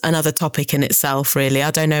that's another topic in itself, really.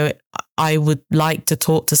 I don't know. I would like to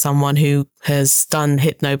talk to someone who has done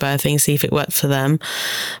hypnobirthing, see if it worked for them.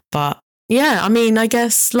 But yeah, I mean, I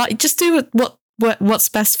guess like just do what's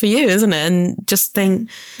best for you, isn't it? And just think.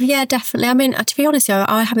 Yeah, definitely. I mean, to be honest,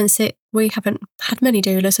 we haven't had many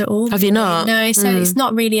doulas at all. Have you not? No, so it's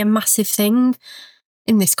not really a massive thing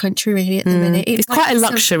in this country really at the minute. It's quite a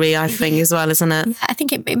luxury, I think, as well, isn't it? Yeah, I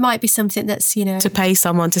think it might be something that's, to pay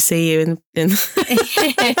someone to see you in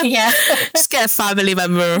yeah. Just get a family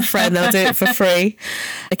member or a friend, they'll do it for free.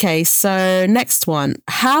 Okay, so next one.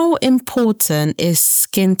 How important is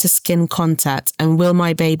skin-to-skin contact, and will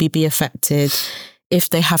my baby be affected if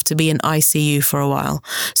they have to be in ICU for a while?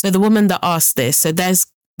 So the woman that asked this, so there's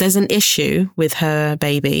an issue with her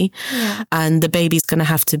baby, and the baby's going to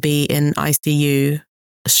have to be in ICU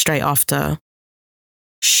straight after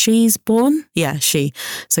she's born. Yeah,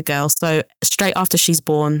 it's a girl. So straight after she's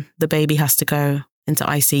born, the baby has to go into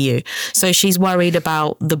ICU. So she's worried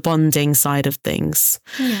about the bonding side of things.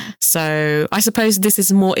 Yeah. So I suppose this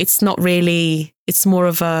is more, it's more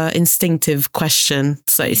of a instinctive question.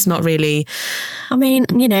 So it's not really. I mean,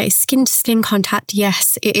 skin to skin contact,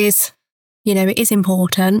 yes, it is. It is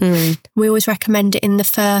important. We always recommend it in the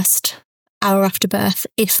first hour after birth,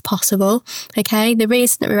 if possible. Okay. The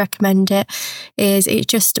reason that we recommend it is it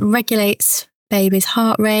just regulates baby's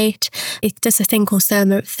heart rate. It does a thing called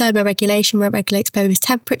thermoregulation, where it regulates baby's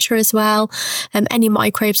temperature as well. Any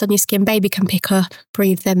microbes on your skin, baby can pick up,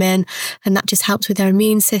 breathe them in, and that just helps with their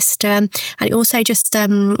immune system. And it also just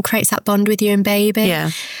creates that bond with you and baby. Yeah.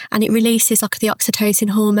 And it releases like the oxytocin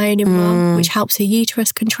hormone in mum, which helps her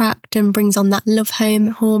uterus contract and brings on that love home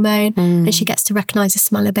hormone. And she gets to recognise the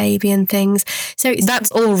smell of baby and things. So that's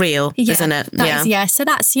all real, isn't it? So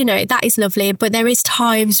that's, that is lovely. But there is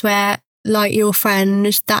times where, like your friend,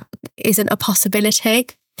 that isn't a possibility.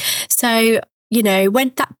 So,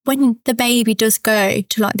 when the baby does go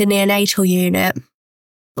to like the neonatal unit,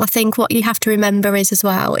 I think what you have to remember is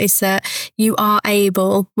that you are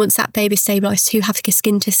able, once that baby's stabilised, to have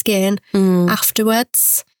skin to skin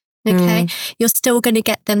afterwards. Okay. You're still going to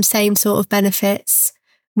get them same sort of benefits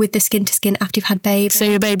with the skin to skin after you've had baby. So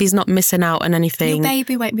your baby's not missing out on anything. Your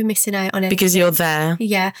baby won't be missing out on anything. Because you're there.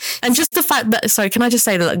 Yeah. And just the fact that, sorry, can I just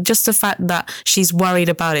say that, like, just the fact that she's worried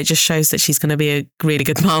about it just shows that she's going to be a really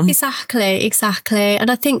good mum. Exactly. And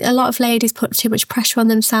I think a lot of ladies put too much pressure on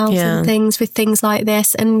themselves and things with things like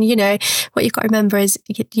this. And, what you've got to remember is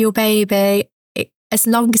your baby, as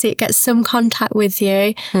long as it gets some contact with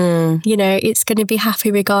you, it's going to be happy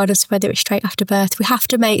regardless of whether it's straight after birth. We have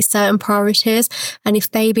to make certain priorities. And if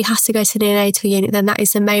baby has to go to the neonatal unit, then that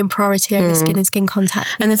is the main priority over skin and skin contact.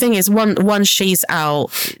 And the thing is, once she's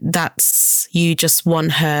out, you just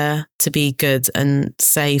want her to be good and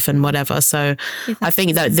safe and whatever. So I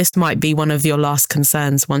think that this might be one of your last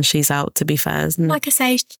concerns once she's out, to be fair. Like I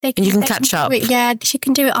say, you can catch up. She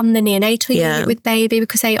can do it on the neonatal unit with baby,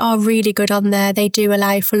 because they are really good on there. They do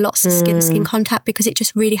allow for lots of skin contact, because it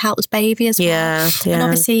just really helps baby as well. And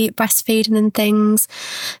obviously breastfeeding and things.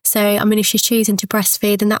 So, I mean, if she's choosing to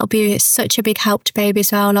breastfeed, then that'll be such a big help to baby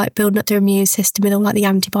as well, like building up their immune system with all like the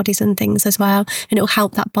antibodies and things as well. And it'll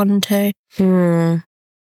help that bond too.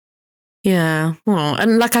 Yeah. Well,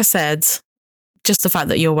 and like I said, just the fact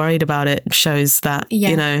that you're worried about it shows that,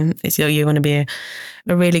 you're going to be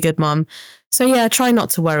a really good mom. So yeah, try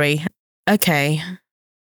not to worry. Okay.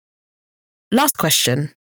 Last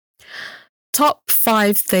question. Top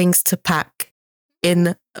 5 things to pack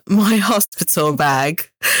in my hospital bag.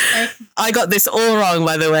 I got this all wrong,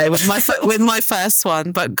 by the way, with my first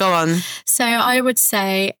one, but go on. So I would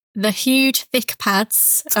say the huge thick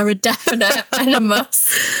pads are a definite and a must.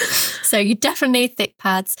 So you definitely need thick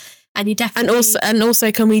pads. And you definitely... And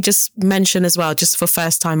also, can we just mention as well, just for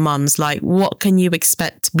first time mums, like what can you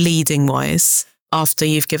expect bleeding wise after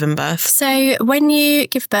you've given birth? So when you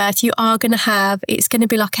give birth, you are going to have, it's going to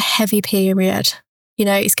be like a heavy period.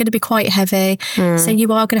 It's going to be quite heavy. So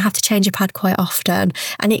you are going to have to change your pad quite often.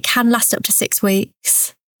 And it can last up to 6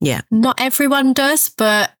 weeks. Yeah. Not everyone does,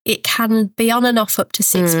 but it can be on and off up to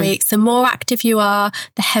 6 weeks. The more active you are,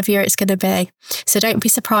 the heavier it's going to be. So don't be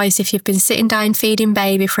surprised if you've been sitting down feeding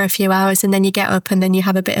baby for a few hours and then you get up and then you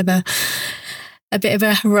have a bit of a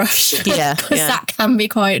rush. Yeah. Because that can be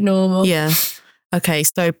quite normal. Yeah. Okay.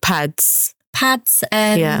 So pads,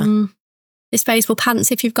 disposable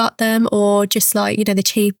pants if you've got them, or just like, the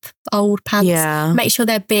cheap old pants. Yeah. Make sure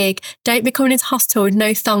they're big. Don't be coming into hospital with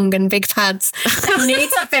no thong and big pads. They need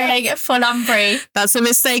to be full on brief. That's a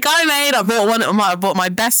mistake I made. I bought my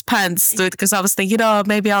best pants because I was thinking,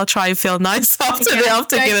 maybe I'll try and feel nice after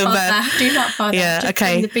giving birth. Do not bother. Yeah. Just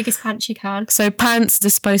okay. The biggest pants you can. So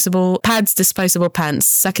disposable pants.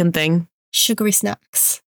 Second thing. Sugary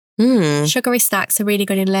snacks. Sugary snacks are really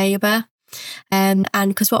good in labour. And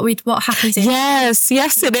because what happens is yes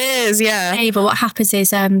it is but what happens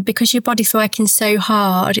is because your body's working so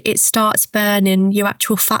hard, it starts burning your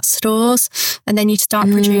actual fat stores, and then you start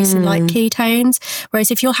producing like ketones. Whereas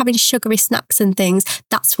if you're having sugary snacks and things,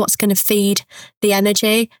 that's what's going to feed the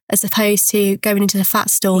energy, as opposed to going into the fat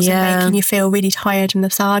stores and making you feel really tired and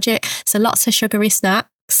lethargic. So lots of sugary snacks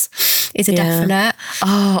is a definite.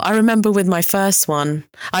 Oh, I remember with my first one,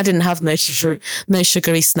 I didn't have no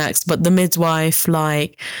sugary snacks, but the midwife,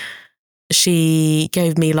 she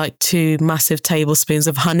gave me 2 massive tablespoons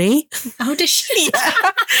of honey. Oh, did she? Yeah.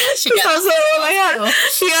 That was all I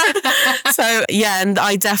had. Yeah. So, and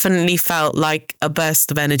I definitely felt like a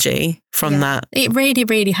burst of energy from that. It really,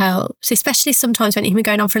 really helps, especially sometimes when you've been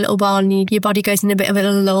going on for a little while and your body goes in a bit of a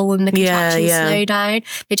lull and the contractions slow down.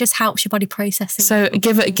 It just helps your body processing. So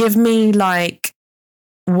give me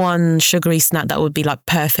one sugary snack that would be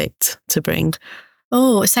perfect to bring.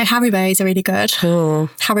 Oh, so Haribo's are really good. Oh.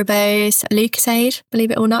 Haribo's, Lucozade, believe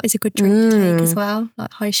it or not, is a good drink to take as well,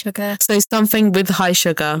 high sugar. So something with high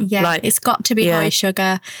sugar. Yeah, it's got to be high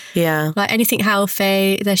sugar. Yeah. Anything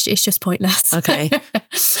healthy, it's just pointless. Okay.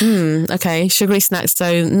 Okay, sugary snacks.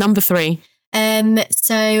 So number 3.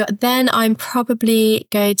 So then I'm probably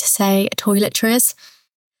going to say toiletries.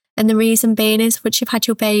 And the reason being is once you've had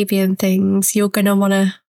your baby and things, you're going to want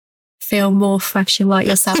to feel more fresh and like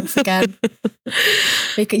yourself again.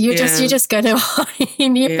 Because you're just going to,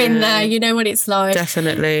 you've been there, you know what it's like.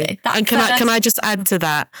 Definitely. And can I just add to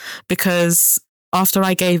that? Because after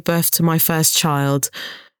I gave birth to my first child,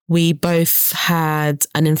 we both had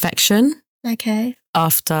an infection. Okay.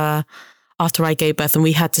 After I gave birth, and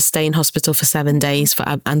we had to stay in hospital for 7 days for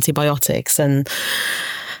antibiotics, and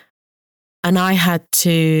I had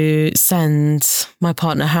to send my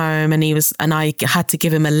partner home, and I had to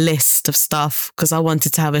give him a list of stuff because I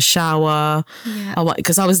wanted to have a shower.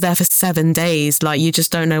 Because I was there for 7 days. Like, you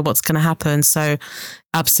just don't know what's going to happen. So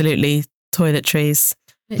absolutely toiletries.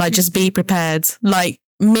 Like, just be prepared. Like,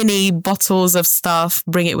 mini bottles of stuff,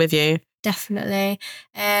 bring it with you. Definitely.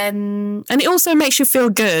 And it also makes you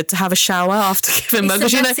feel good to have a shower after giving birth,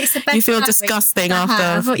 because you feel disgusting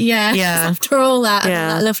after. Yeah. After all that, and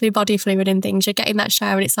that lovely body fluid and things, you're getting that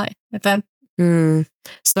shower and it's like,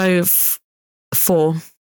 So 4.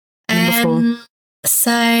 Number 4.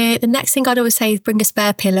 So the next thing I'd always say is bring a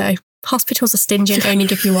spare pillow. Hospitals are stingy and only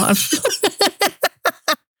give you one.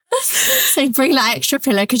 So bring that extra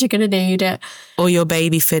pillow because you're going to need it. Or your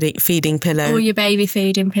baby feeding pillow.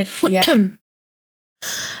 Yeah.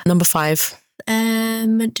 Number 5. So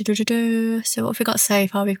what have we got so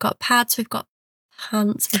far? We've got pads, we've got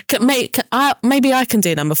pants. Maybe I can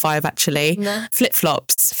do number 5 actually. No.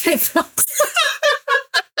 Flip-flops. Flip-flops.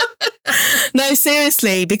 No,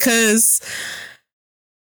 seriously, because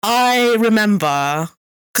I remember...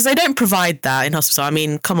 Because they don't provide that in hospital. I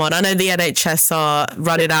mean, come on. I know the NHS are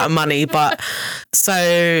running out of money, but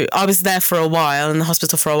so I was there for a while, in the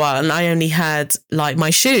hospital for a while, and I only had like my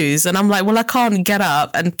shoes. And I'm like, well, I can't get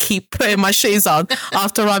up and keep putting my shoes on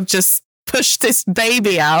after I've just pushed this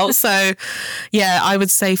baby out. So yeah, I would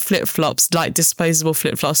say flip-flops, like disposable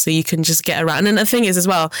flip-flops, so you can just get around. And the thing is as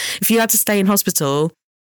well, if you had to stay in hospital,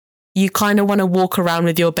 you kind of want to walk around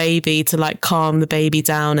with your baby to like calm the baby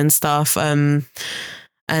down and stuff.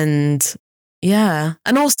 And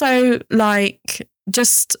also like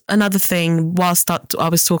just another thing whilst I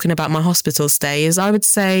was talking about my hospital stay is I would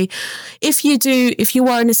say if you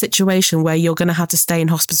are in a situation where you're going to have to stay in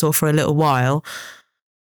hospital for a little while,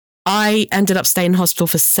 I ended up staying in hospital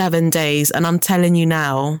for 7 days, and I'm telling you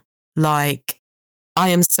now, like, I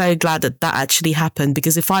am so glad that actually happened,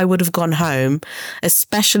 because if I would have gone home,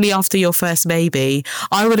 especially after your first baby,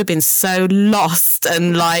 I would have been so lost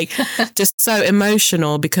and like just so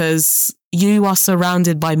emotional, because you are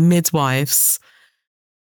surrounded by midwives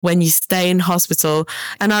when you stay in hospital.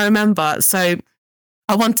 And I remember, so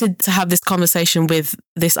I wanted to have this conversation with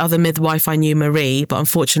this other midwife I knew, Marie, but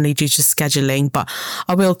unfortunately due to scheduling, but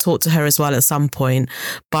I will talk to her as well at some point.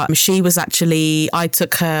 But she was actually, I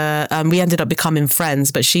took her, we ended up becoming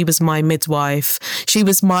friends, but she was my midwife. She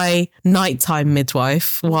was my nighttime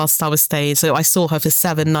midwife whilst I was staying. So I saw her for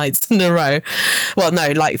 7 nights in a row. Well,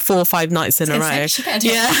 no, like 4 or 5 nights in a row.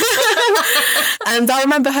 Yeah. And I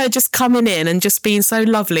remember her just coming in and just being so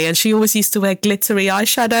lovely. And she always used to wear glittery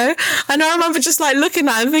eyeshadow. And I remember just like looking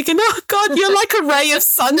at her and thinking, oh God, you're like a ray of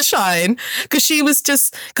sunshine. Because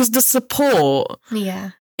the support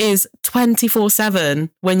is 24/7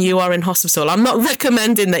 when you are in hospital. I'm not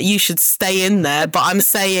recommending that you should stay in there, but I'm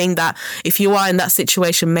saying that if you are in that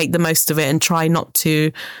situation, make the most of it and try not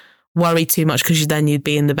to worry too much, because then you'd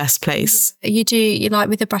be in the best place. You like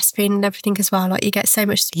with the breastfeeding and everything as well, like you get so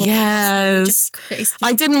much support. Yes.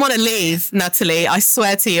 I didn't want to leave, Natalie. I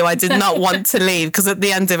swear to you, I did not want to leave, because at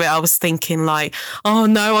the end of it, I was thinking like, oh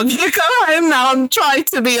no, I'm going to go home now. I'm trying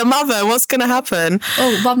to be a mother. What's going to happen?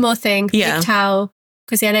 Oh, one more thing. Yeah. Big towel.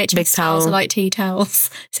 Because the NHS towels are like tea towels.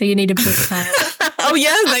 So you need a big towel. Oh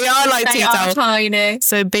yeah, they are like tea towels. Tiny.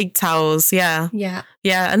 So big towels, yeah. Yeah.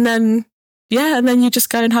 Yeah, and then you just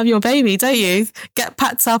go and have your baby, don't you? Get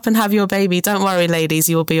packed up and have your baby. Don't worry, ladies,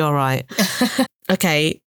 you'll be all right.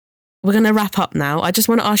 Okay, we're going to wrap up now. I just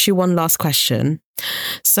want to ask you one last question.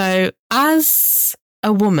 So as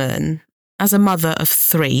a woman, as a mother of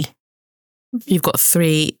 3, you've got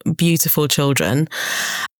 3 beautiful children.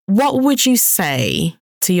 What would you say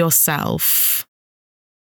to yourself?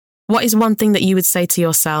 What is one thing that you would say to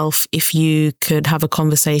yourself if you could have a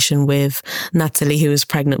conversation with Natalie, who is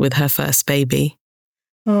pregnant with her first baby?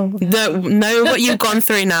 Oh, know what you've gone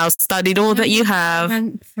through now, studied all that you have.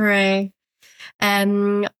 Went through.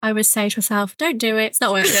 I would say to myself, don't do it. It's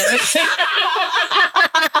not worth it.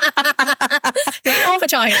 Your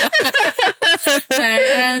vagina.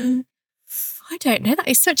 So, I don't know. That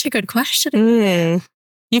is such a good question.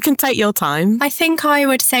 You can take your time. I think I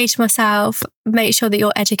would say to myself, make sure that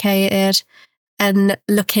you're educated and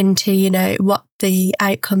look into, you know, what the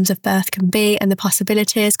outcomes of birth can be and the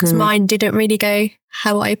possibilities, because mine didn't really go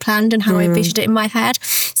how I planned and how I envisioned it in my head.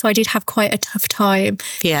 So I did have quite a tough time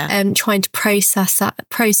trying to process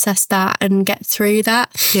that and get through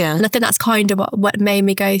that. Yeah. And I think that's kind of what made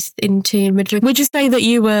me go into midwifery. Would you say that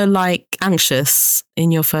you were like anxious in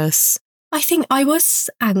your first? I think I was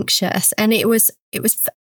anxious, and it was,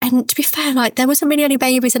 and to be fair, like there wasn't really any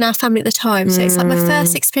babies in our family at the time. So it's like my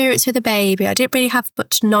first experience with a baby. I didn't really have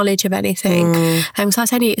much knowledge of anything. So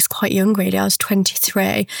it's quite young really. I was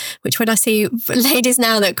 23, which when I see ladies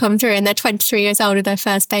now that come through and they're 23 years old with their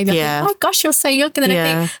first baby, I'm like, oh gosh, you're so young. And then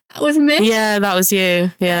I think, that was me. Yeah, that was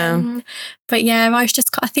you. Yeah. But yeah, I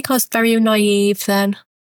think I was very naive then,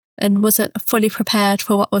 and wasn't fully prepared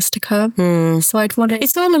for what was to come. So I'd want to...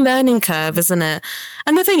 It's all a learning curve, isn't it?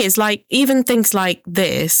 And the thing is, like, even things like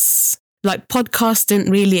this, like podcasts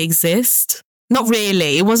didn't really exist. Not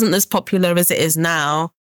really. It wasn't as popular as it is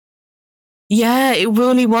now. Yeah, it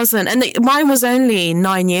really wasn't. And mine was only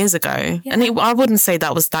 9 years ago. Yeah. And I wouldn't say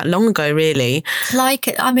that was that long ago, really.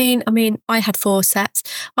 Like, I mean, I had forceps.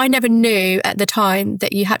 I never knew at the time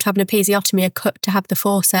that you had to have an episiotomy, a cut, to have the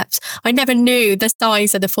forceps. I never knew the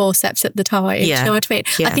size of the forceps at the time. Yeah. Do you know what I mean?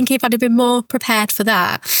 Yeah. I think if I'd have been more prepared for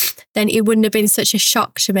that, then it wouldn't have been such a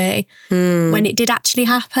shock to me when it did actually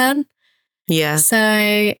happen. Yeah.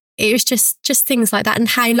 So... it was just things like that, and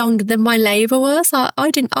how long my labour was. I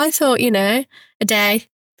thought, you know, a day.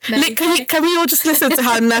 Can we all just listen to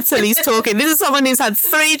how Natalie's talking? This is someone who's had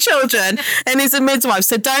 3 children and is a midwife.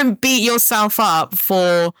 So don't beat yourself up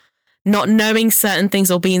for not knowing certain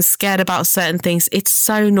things or being scared about certain things. It's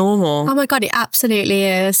so normal. Oh my God, it absolutely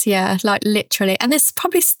is. Yeah, like literally. And there's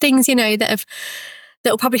probably things, you know, that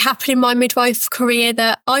will probably happen in my midwife career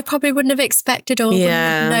that I probably wouldn't have expected or wouldn't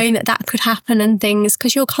have known that could happen, and things,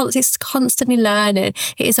 because it's constantly learning.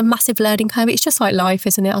 It is a massive learning curve. It's just like life,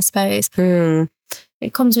 isn't it, I suppose?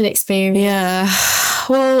 It comes with experience. Yeah.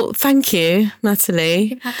 Well, thank you,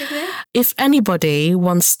 Natalie. If anybody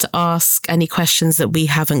wants to ask any questions that we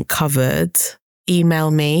haven't covered, email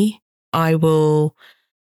me. I will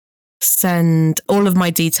send all of my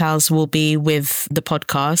details will be with the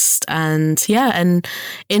podcast, and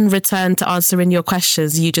in return to answering your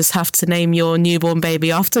questions, you just have to name your newborn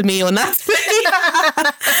baby after me or Natalie.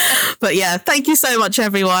 But yeah, thank you so much,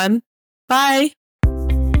 everyone. Bye.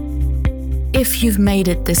 If you've made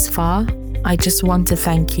it this far, I just want to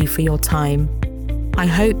thank you for your time. I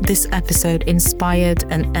hope this episode inspired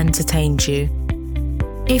and entertained you.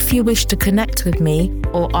 If you wish to connect with me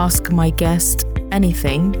or ask my guest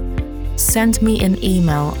anything, send me an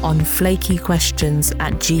email on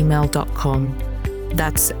flakyquestions@gmail.com.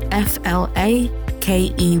 That's FLAKEY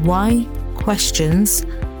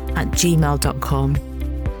questions@gmail.com.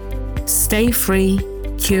 Stay free,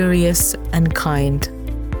 curious, and kind.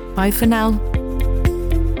 Bye for now.